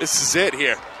 This is it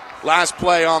here. Last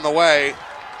play on the way,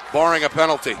 barring a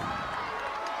penalty.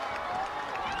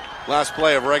 Last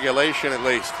play of regulation at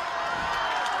least.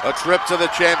 A trip to the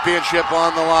championship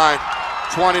on the line.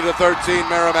 20-13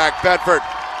 Merrimack. Bedford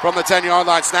from the 10-yard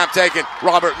line. Snap taken.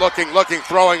 Robert looking,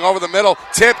 throwing over the middle.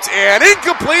 Tipped and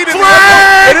incomplete.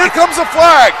 And here comes a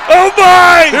flag. Oh,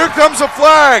 my! Here comes a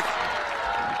flag.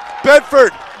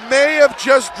 Bedford may have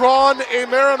just drawn a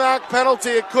Merrimack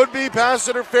penalty. It could be pass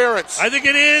interference. I think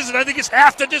it is, and I think it's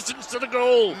half the distance to the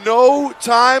goal. No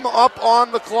time up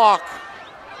on the clock.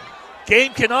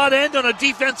 Game cannot end on a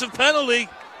defensive penalty.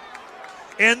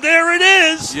 And there it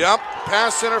is. Yep,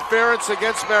 pass interference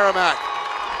against Merrimack.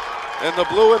 And the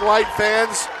blue and white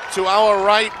fans to our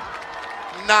right,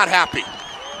 not happy.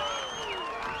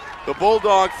 The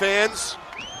Bulldog fans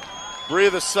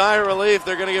breathe a sigh of relief.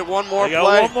 They're going to get one more They got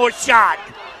play. one more shot.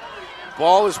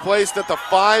 Ball is placed at the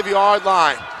 5-yard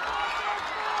line.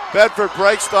 Bedford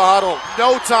breaks the huddle.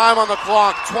 No time on the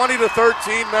clock.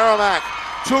 20-13 Merrimack.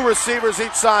 2 receivers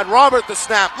each side. Robert the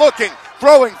snap. Looking.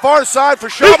 Throwing. Far side for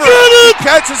Schubert. He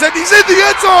catches it. He's in the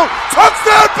end zone.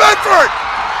 Touchdown Bedford.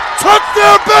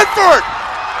 Touchdown Bedford.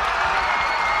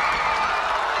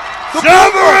 The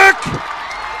Bulldog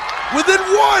within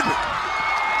 1.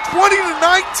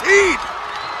 20-19.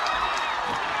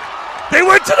 They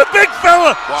went to the big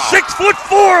fella. Wow.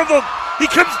 6'4" of him. He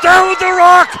comes down with the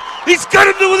rock. He's got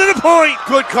him to within a point.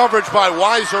 Good coverage by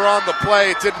Weiser on the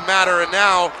play. It didn't matter. And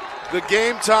now the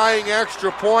game-tying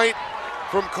extra point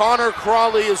from Connor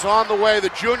Crawley is on the way. The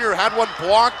junior had one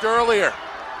blocked earlier.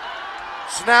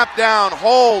 Snap down,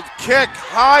 hold, kick,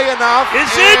 high enough. Is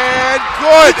it? And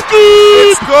good. It's good.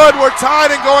 It's good. We're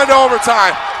tied and going to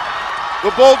overtime.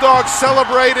 The Bulldogs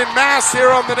celebrate in mass here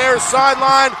on the near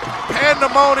sideline.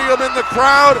 Pandemonium in the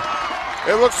crowd.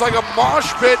 It looks like a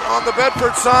mosh pit on the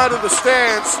Bedford side of the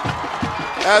stands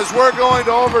as we're going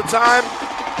to overtime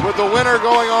with the winner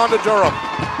going on to Durham.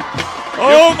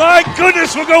 Oh, my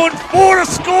goodness. We're going 4 to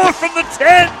score from the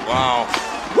 10. Wow.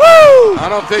 Woo! I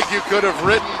don't think you could have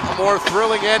written a more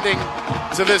thrilling ending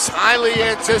to this highly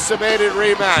anticipated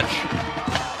rematch.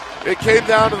 It came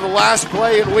down to the last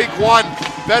play in week 1.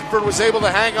 Bedford was able to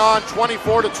hang on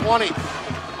 24-20.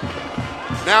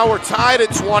 Now we're tied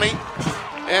at 20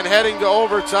 and heading to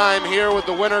overtime here with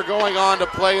the winner going on to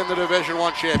play in the Division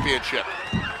I championship.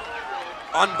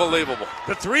 Unbelievable.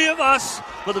 The 3 of us,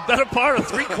 for the better part of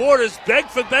 3 quarters, begged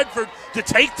for Bedford to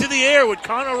take to the air with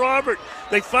Connor Robert.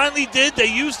 They finally did.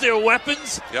 They used their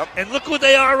weapons. Yep. And look where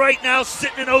they are right now,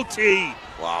 sitting in OT.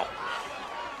 Wow.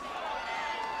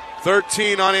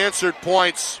 13 unanswered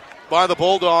points by the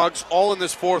Bulldogs, all in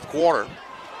this fourth quarter.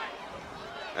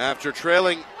 After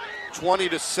trailing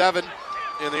 20-7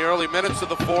 in the early minutes of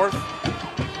the fourth,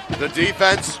 the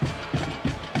defense,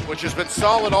 which has been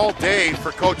solid all day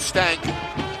for Coach Stank,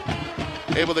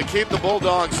 able to keep the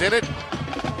Bulldogs in it.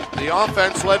 The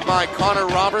offense led by Connor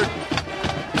Robert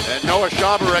and Noah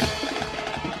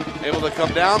Schaberek, able to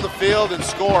come down the field and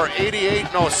score a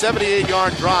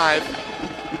 78-yard drive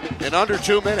in under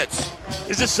 2 minutes.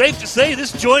 Is it safe to say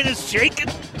this joint is shaking?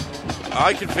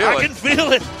 I can feel it. I can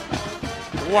feel it.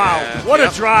 Wow, And, what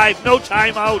yep. a drive. No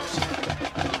timeouts.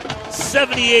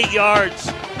 78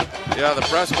 yards. Yeah, the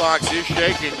press box is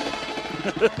shaking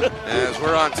as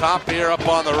we're on top here up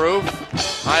on the roof,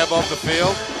 high above the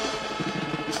field.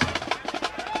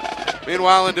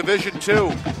 Meanwhile, in Division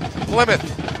II, Plymouth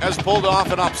has pulled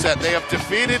off an upset. They have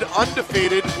defeated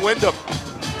undefeated Wyndham.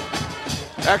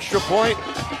 Extra point,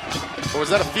 or was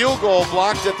that a field goal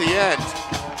blocked at the end?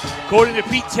 According to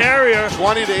Pete Terrier,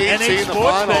 20-18 NH the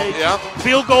Sports final. page, Yeah.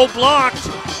 field goal blocked.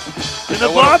 And the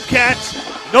That would've-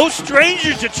 Bobcats, no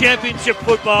strangers to championship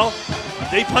football.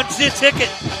 They punched their ticket.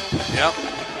 Yep.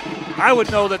 I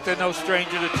would know that they're no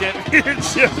stranger to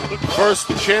championship football. First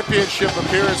championship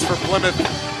appearance for Plymouth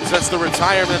since the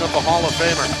retirement of the Hall of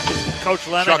Famer, Coach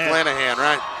Lenahan. Chuck Lanahan,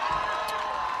 right?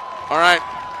 All right.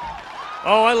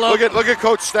 Oh, I love Look at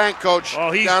Coach Stank, Coach. Oh,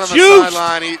 he's down on juiced. the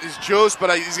sideline. He's juiced,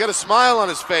 but he's got a smile on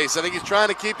his face. I think he's trying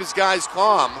to keep his guys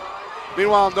calm.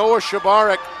 Meanwhile, Noah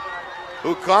Schaberek,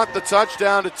 who caught the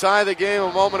touchdown to tie the game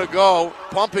a moment ago,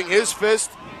 pumping his fist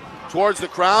towards the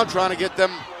crowd, trying to get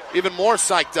them even more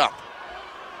psyched up.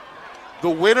 The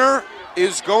winner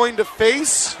is going to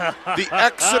face the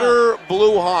Exeter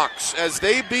Blue Hawks as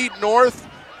they beat North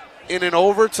in an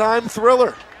overtime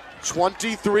thriller,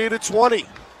 23-20.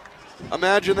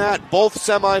 Imagine that. Both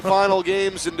semifinal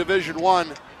games in Division I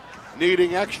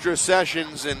needing extra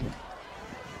sessions, and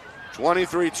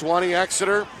 23-20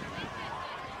 Exeter.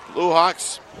 Blue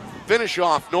Hawks finish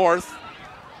off North.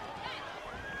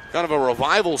 Kind of a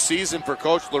revival season for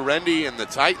Coach Lorendi and the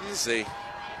Titans. They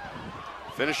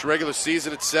finished the regular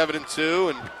season at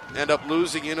 7-2 and end up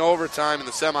losing in overtime in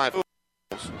the semifinals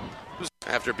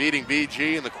after beating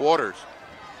BG in the quarters.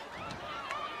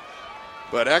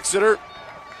 But Exeter,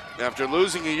 after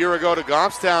losing a year ago to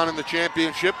Goffstown in the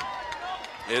championship,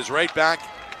 is right back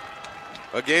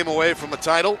a game away from a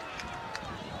title.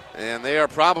 And they are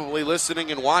probably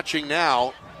listening and watching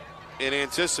now in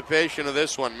anticipation of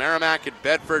this one. Merrimack and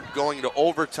Bedford going to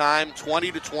overtime,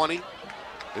 20-20.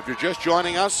 If you're just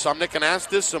joining us, I'm Nick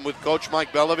Anastas. I'm with Coach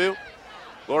Mike Bellevue.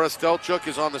 Laura Stelchuk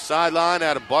is on the sideline.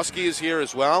 Adam Buskey is here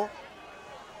as well.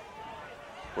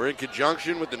 We're in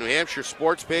conjunction with the New Hampshire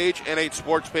sports page,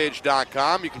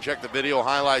 nhsportspage.com. You can check the video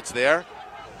highlights there.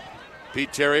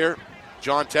 Pete Terrier,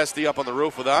 John Testy up on the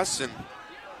roof with us. And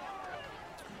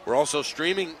we're also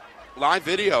streaming live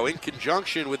video in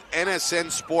conjunction with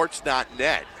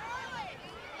nsnsports.net.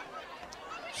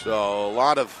 So a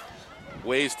lot of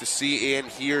ways to see and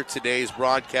hear today's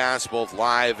broadcast, both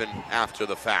live and after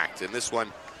the fact. And this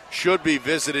one should be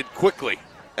visited quickly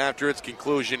after its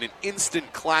conclusion. An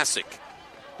instant classic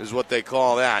is what they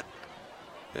call that.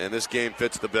 And this game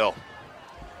fits the bill.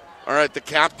 All right, the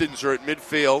captains are at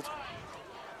midfield.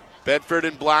 Bedford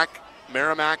in black,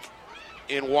 Merrimack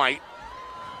in white.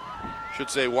 Should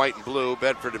say white and blue,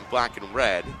 Bedford in black and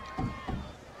red.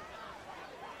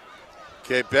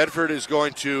 Okay, Bedford is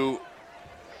going to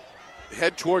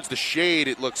head towards the shade,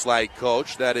 it looks like,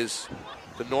 Coach. That is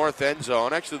the north end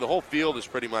zone. Actually, the whole field is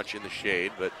pretty much in the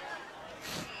shade, but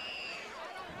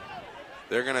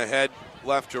they're going to head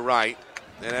left to right.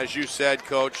 And as you said,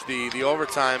 Coach, the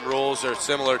overtime rules are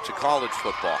similar to college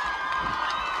football.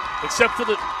 Except for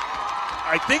the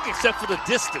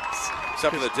distance.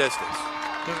 Except for the distance.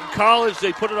 In college,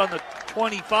 they put it on the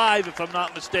 25, if I'm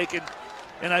not mistaken.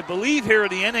 And I believe here in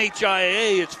the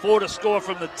NHIAA, it's 4 to score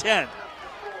from the 10.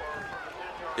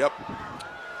 Yep.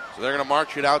 So they're going to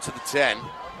march it out to the 10.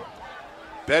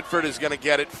 Bedford is going to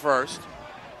get it first.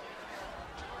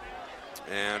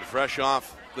 And fresh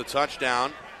off the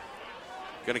touchdown,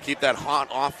 going to keep that hot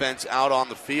offense out on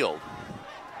the field.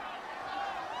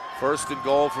 First and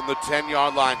goal from the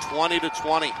 10-yard line,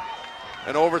 20-20.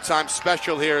 An overtime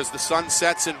special here as the sun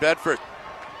sets in Bedford.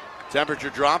 Temperature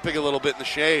dropping a little bit in the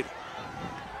shade.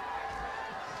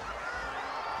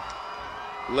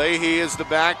 Leahy is the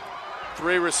back.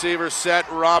 3 receivers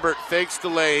set. Robert fakes to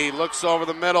Leahy. Looks over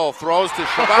the middle. Throws to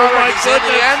Shabarek. He's in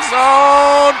the end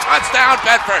zone. Touchdown,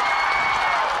 Bedford.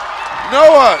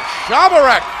 Noah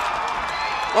Shabarek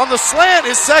on the slant.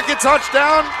 His second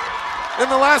touchdown in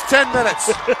the last 10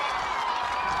 minutes.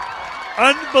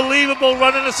 Unbelievable,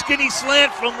 running a skinny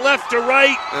slant from left to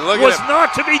right. Was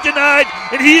not to be denied,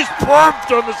 and he is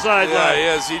pumped on the sideline.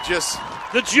 Yeah, he is.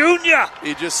 The junior.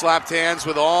 He just slapped hands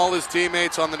with all his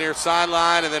teammates on the near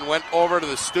sideline and then went over to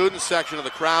the student section of the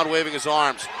crowd waving his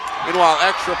arms. Meanwhile,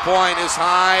 extra point is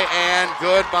high and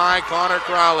good by Connor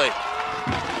Crowley.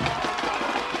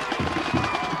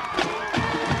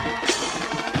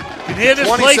 You can hear this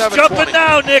place jumping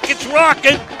now, Nick. It's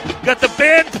rocking. Got the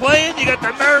band playing. You got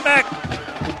the Merrimack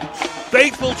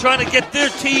faithful trying to get their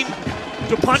team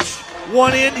to punch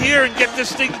one in here and get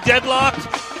this thing deadlocked.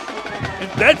 And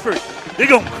Bedford, they're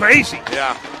going crazy.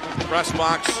 Yeah, press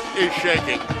box is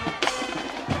shaking.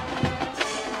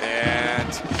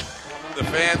 And the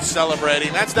fans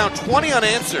celebrating. That's now 20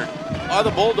 unanswered are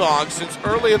the Bulldogs since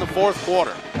early in the fourth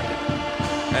quarter.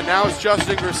 And now it's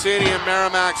Justin Grassini and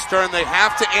Merrimack's turn. They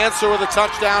have to answer with a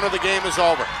touchdown or the game is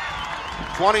over.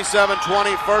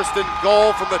 27-20, first and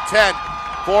goal from the 10.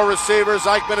 4 receivers,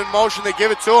 Eichmann in motion. They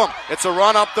give it to him. It's a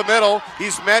run up the middle.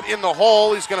 He's met in the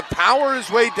hole. He's going to power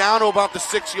his way down to about the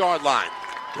 6-yard line.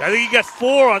 I think he got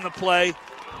 4 on the play.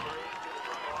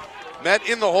 Met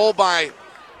in the hole by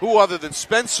who other than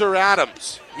Spencer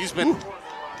Adams. He's been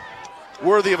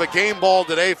worthy of a game ball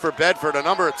today for Bedford. A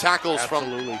number of tackles from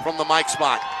the Mike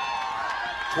spot.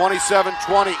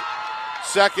 27-20.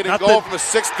 Second and goal from the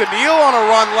 6. Daniil on a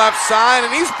run left side,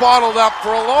 and he's bottled up for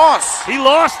a loss. He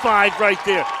lost 5 right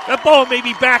there. That ball may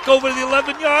be back over the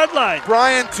 11-yard line.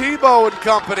 Brian Tebow and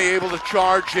company able to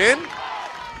charge in.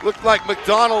 Looked like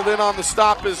McDonald in on the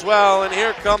stop as well, and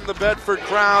here come the Bedford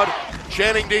crowd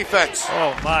chanting defense.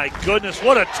 Oh, my goodness.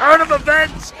 What a turn of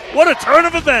events. What a turn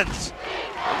of events.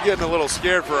 I'm getting a little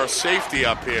scared for our safety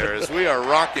up here as we are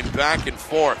rocking back and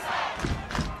forth.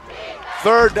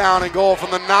 Third down and goal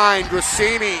from the 9.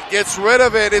 Grassini gets rid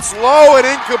of it. It's low and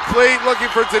incomplete. Looking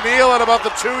for Daniil at about the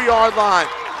 2-yard line.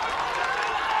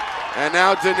 And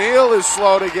now Daniil is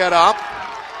slow to get up.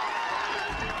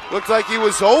 Looked like he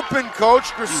was open,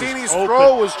 Coach. Grassini's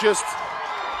throw was just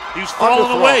He was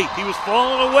falling away. He was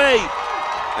falling away.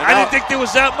 I didn't think there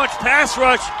was that much pass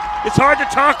rush. It's hard to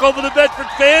talk over the Bedford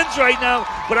fans right now,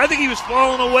 but I think he was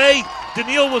falling away.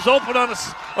 Daniil was open on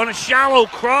a shallow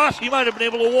cross. He might have been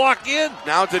able to walk in.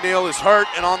 Now Daniil is hurt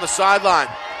and on the sideline.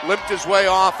 Limped his way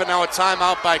off, and now a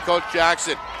timeout by Coach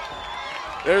Jackson.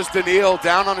 There's Daniil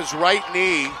down on his right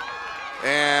knee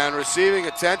and receiving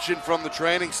attention from the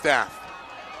training staff.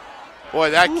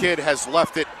 Boy, that kid has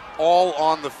left it all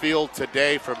on the field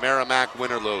today for Merrimack,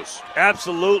 win or lose.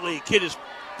 Absolutely. Kid has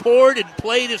poured and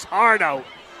played his heart out.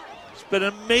 It's been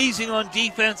amazing on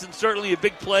defense and certainly a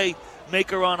big play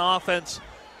maker on offense.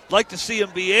 Like to see him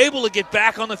be able to get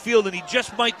back on the field, and he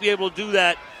just might be able to do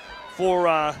that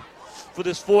for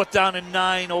this 4th down and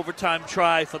 9 overtime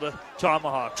try for the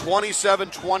Tomahawks.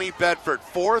 27-20 Bedford.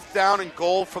 4th down and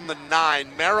goal from the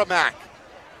 9. Merrimack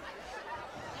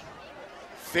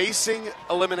facing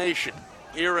elimination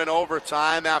here in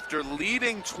overtime after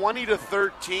leading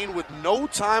 20-13 with no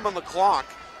time on the clock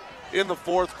in the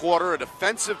fourth quarter. A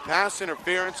defensive pass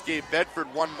interference gave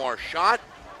Bedford one more shot,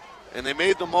 and they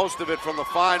made the most of it from the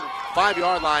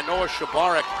 5-yard line. Noah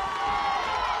Shabarik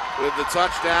with the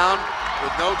touchdown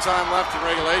with no time left in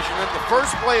regulation. Then the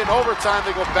first play in overtime,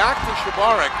 they go back to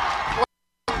Shabarik,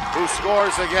 who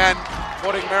scores again,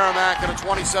 putting Merrimack in a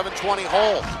 27-20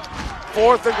 hole.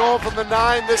 4th and goal from the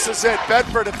 9. This is it.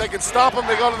 Bedford, if they can stop them,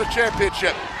 they go to the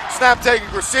championship. Snap taking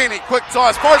Grassini. Quick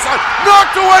toss. Far side.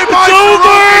 Knocked away by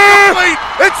Giroux.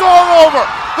 It's all over.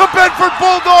 The Bedford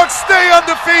Bulldogs stay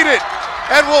undefeated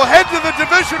and will head to the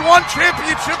Division I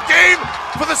championship game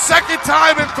for the second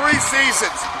time in 3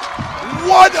 seasons.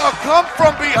 What a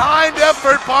come-from-behind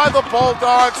effort by the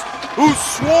Bulldogs, who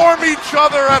swarm each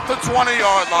other at the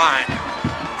 20-yard line.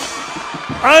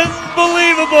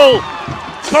 Unbelievable.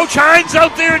 Coach Hines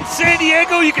out there in San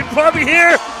Diego, you can probably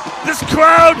hear this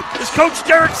crowd as Coach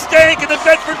Derek Stank and the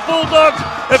Bedford Bulldogs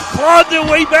have clawed their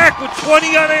way back with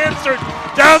 20 unanswered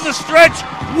down the stretch,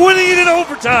 winning it in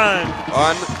overtime.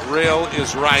 Unreal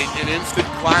is right. An instant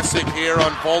classic here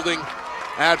unfolding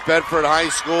at Bedford High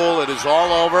School. It is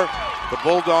all over. The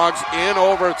Bulldogs in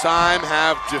overtime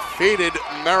have defeated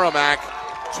Merrimack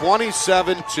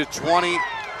 27-20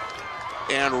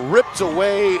 and ripped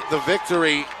away the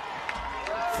victory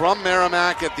from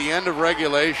Merrimack at the end of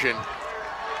regulation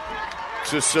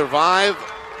to survive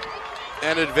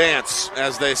and advance,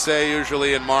 as they say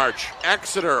usually in March.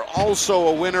 Exeter also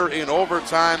a winner in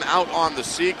overtime out on the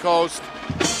seacoast.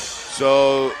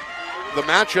 So the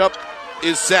matchup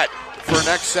is set for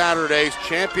next Saturday's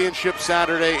Championship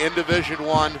Saturday in Division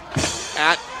I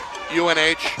at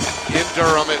UNH in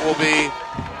Durham. It will be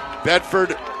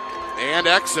Bedford and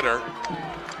Exeter.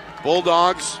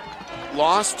 Bulldogs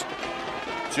lost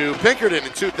to Pinkerton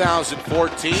in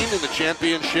 2014 in the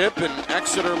championship, and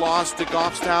Exeter lost to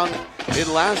Goffstown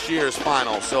in last year's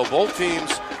final. So both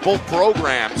teams, both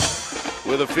programs,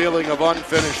 with a feeling of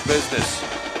unfinished business.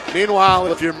 Meanwhile,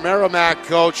 if you're Merrimack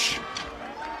coach,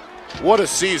 what a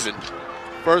season.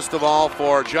 First of all,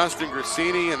 for Justin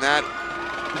Grassini and that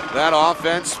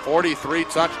offense, 43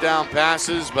 touchdown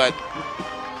passes, but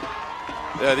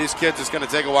these kids, it's going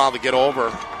to take a while to get over,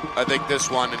 I think, this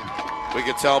one. And we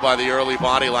can tell by the early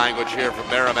body language here from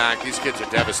Merrimack, these kids are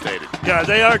devastated. Yeah,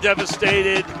 they are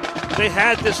devastated. They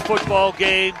had this football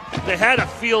game. They had to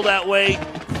feel that way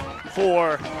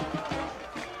for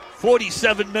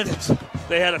 47 minutes.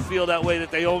 They had to feel that way,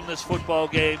 that they owned this football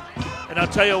game. And I'll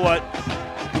tell you what,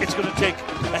 it's going to take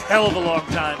a hell of a long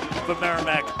time for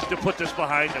Merrimack to put this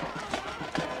behind them.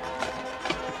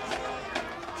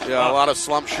 Yeah, a lot of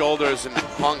slumped shoulders and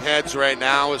hung heads right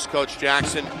now as Coach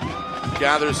Jackson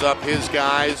gathers up his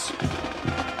guys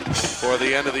for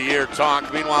the end of the year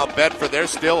talk. Meanwhile, Bedford, they're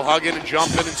still hugging and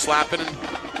jumping and slapping and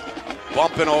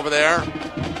bumping over there.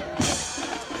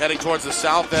 Heading towards the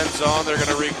south end zone, they're going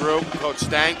to regroup. Coach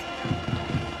Stank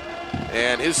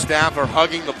and his staff are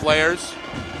hugging the players.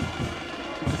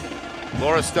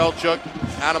 Laura Stelchuk,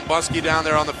 Adam Buskey down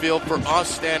there on the field for us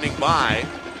standing by.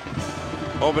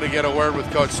 Hoping to get a word with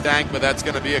Coach Stank, but that's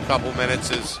going to be a couple minutes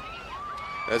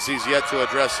as he's yet to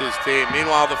address his team.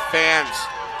 Meanwhile, the fans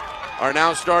are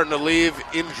now starting to leave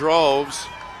in droves,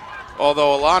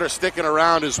 although a lot are sticking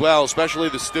around as well, especially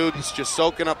the students, just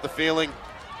soaking up the feeling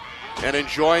and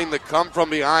enjoying the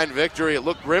come-from-behind victory. It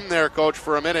looked grim there, Coach,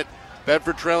 for a minute.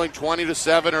 Bedford trailing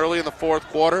 20-7 early in the fourth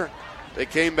quarter. They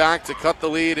came back to cut the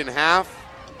lead in half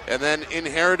and then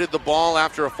inherited the ball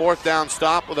after a fourth down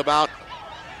stop with about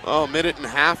a minute and a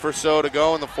half or so to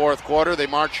go in the fourth quarter. They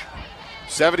march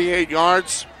 78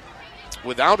 yards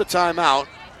without a timeout.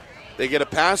 They get a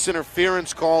pass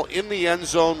interference call in the end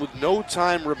zone with no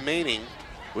time remaining,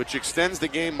 which extends the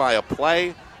game by a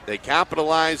play. They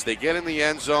capitalize. They get in the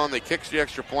end zone. They kick the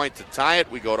extra point to tie it.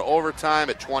 We go to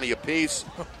overtime at 20 apiece.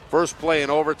 First play in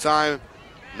overtime,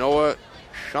 Noah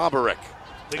Shabarik.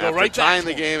 They go After right tying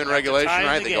back the game in regulation,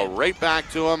 right? They go game. right back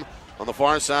to him on the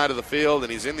far side of the field,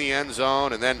 and he's in the end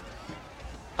zone. And then,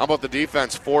 how about the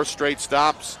defense? 4 straight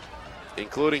stops,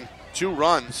 including 2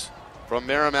 runs from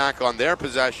Merrimack on their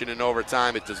possession in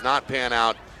overtime. It does not pan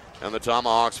out, and the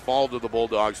Tomahawks fall to the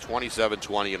Bulldogs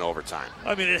 27-20 in overtime.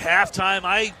 I mean, at halftime,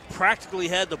 I practically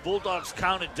had the Bulldogs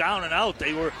counted down and out.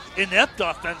 They were inept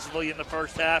offensively in the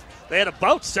first half. They had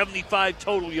about 75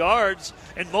 total yards,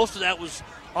 and most of that was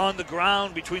on the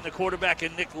ground between the quarterback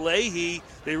and Nick Leahy.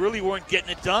 They really weren't getting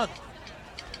it done.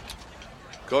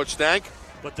 Coach Stank?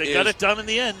 But they got it done in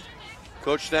the end.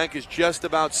 Coach Stank is just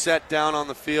about set down on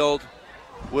the field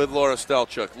with Laura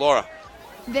Stelchuk. Laura.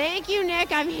 Thank you,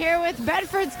 Nick. I'm here with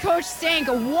Bedford's Coach Stank.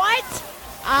 What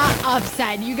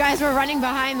upset. You guys were running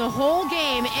behind the whole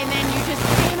game, and then you just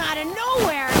came out of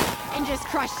nowhere and just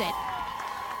crushed it.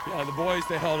 Yeah, the boys,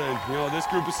 they held in. This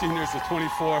group of seniors, the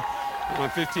 24 on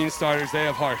 15 starters, they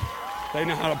have heart. They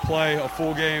know how to play a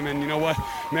full game, and you know what?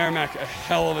 Merrimack, a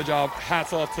hell of a job.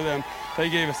 Hats off to them. They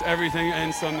gave us everything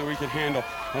and some that we could handle,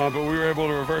 but we were able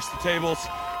to reverse the tables,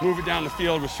 move it down the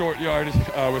field with short yardage,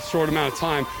 with short amount of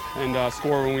time, and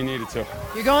score when we needed to.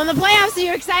 You're going to the playoffs. Are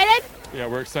you excited? Yeah,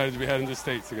 we're excited to be heading to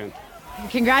states again.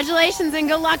 Congratulations and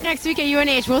good luck next week at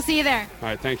UNH. We'll see you there. All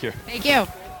right, thank you. Thank you.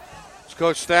 It's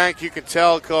Coach Stank. You can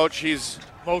tell, Coach, he's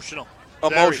emotional.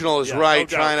 Emotional is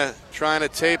right. No trying to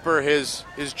taper his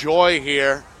joy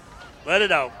here. Let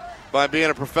it out. By being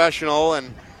a professional,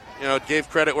 and gave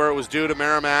credit where it was due to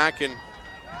Merrimack, and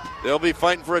they'll be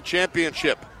fighting for a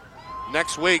championship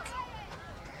next week.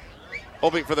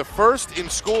 Hoping for the first in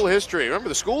school history. Remember,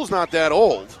 the school's not that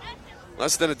old.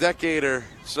 Less than a decade or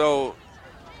so.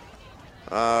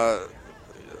 I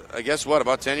guess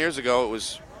about 10 years ago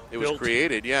it was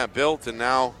created. Yeah, built, and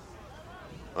now,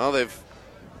 well, they've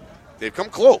come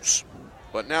close,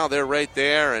 but now they're right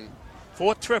there. And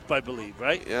fourth trip, I believe,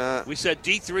 right? Yeah. We said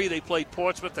D3, they played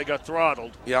Portsmouth, they got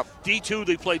throttled. Yep. D2,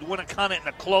 they played Winnicott in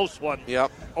a close one.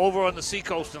 Yep. Over on the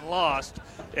Seacoast and lost.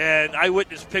 And I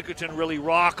witnessed Pinkerton really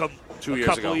rock them a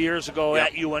couple of years ago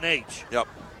at UNH. Yep.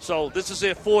 So this is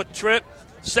their fourth trip,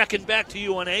 second back to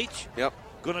UNH. Yep.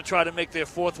 Going to try to make their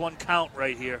fourth one count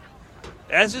right here.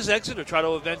 As is Exeter, try to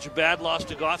avenge a bad loss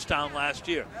to Goffstown last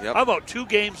year. Yep. How about 2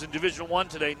 games in Division I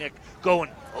today, Nick,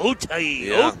 going OT,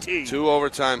 yeah. OT. 2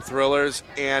 overtime thrillers,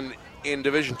 and in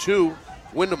Division II,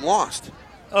 Wyndham lost.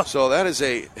 Oh. So that is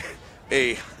a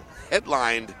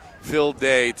headline-filled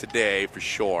day today for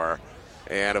sure.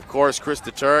 And, of course, Chris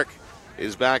DeTurk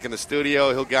is back in the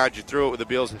studio. He'll guide you through it with the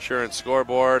Beals Insurance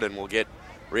scoreboard, and we'll get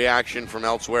reaction from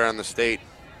elsewhere in the state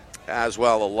as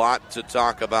well. A lot to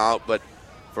talk about, but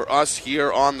for us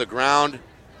here on the ground,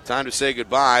 time to say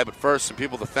goodbye. But first, some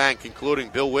people to thank, including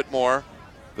Bill Whitmore,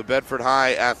 the Bedford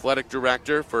High Athletic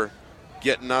Director, for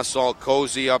getting us all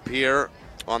cozy up here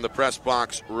on the press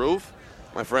box roof.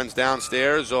 My friends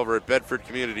downstairs over at Bedford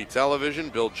Community Television,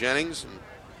 Bill Jennings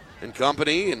and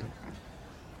company. And,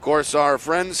 of course, our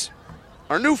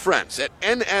new friends at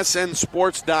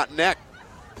nsnsports.net.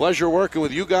 Pleasure working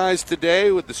with you guys today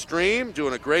with the stream,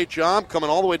 doing a great job, coming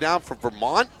all the way down from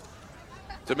Vermont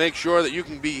to make sure that you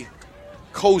can be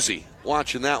cozy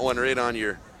watching that one right on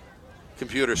your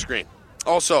computer screen.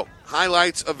 Also,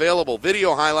 highlights available,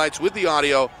 video highlights with the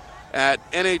audio at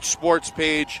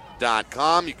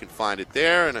nhsportspage.com. You can find it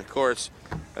there. And, of course,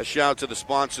 a shout to the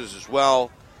sponsors as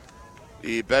well.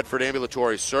 The Bedford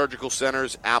Ambulatory Surgical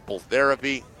Centers, Apple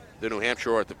Therapy, the New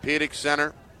Hampshire Orthopedic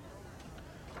Center,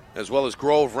 as well as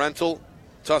Grove Rental,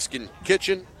 Tuscan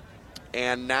Kitchen,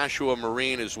 and Nashua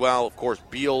Marine as well. Of course,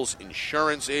 Beals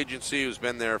Insurance Agency, who's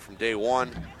been there from day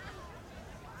one.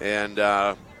 And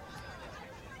I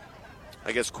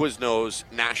guess Quiznos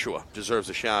Nashua deserves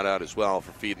a shout-out as well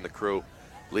for feeding the crew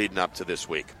leading up to this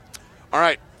week. All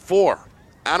right, for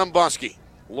Adam Buskey,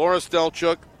 Laura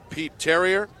Stelchuk, Pete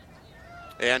Terrier,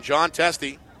 and John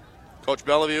Testy, Coach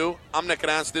Bellevue, I'm Nick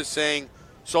Anastas saying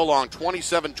so long.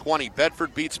 27-20,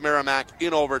 Bedford beats Merrimack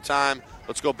in overtime.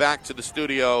 Let's go back to the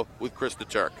studio with Chris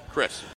DeTurk. Chris.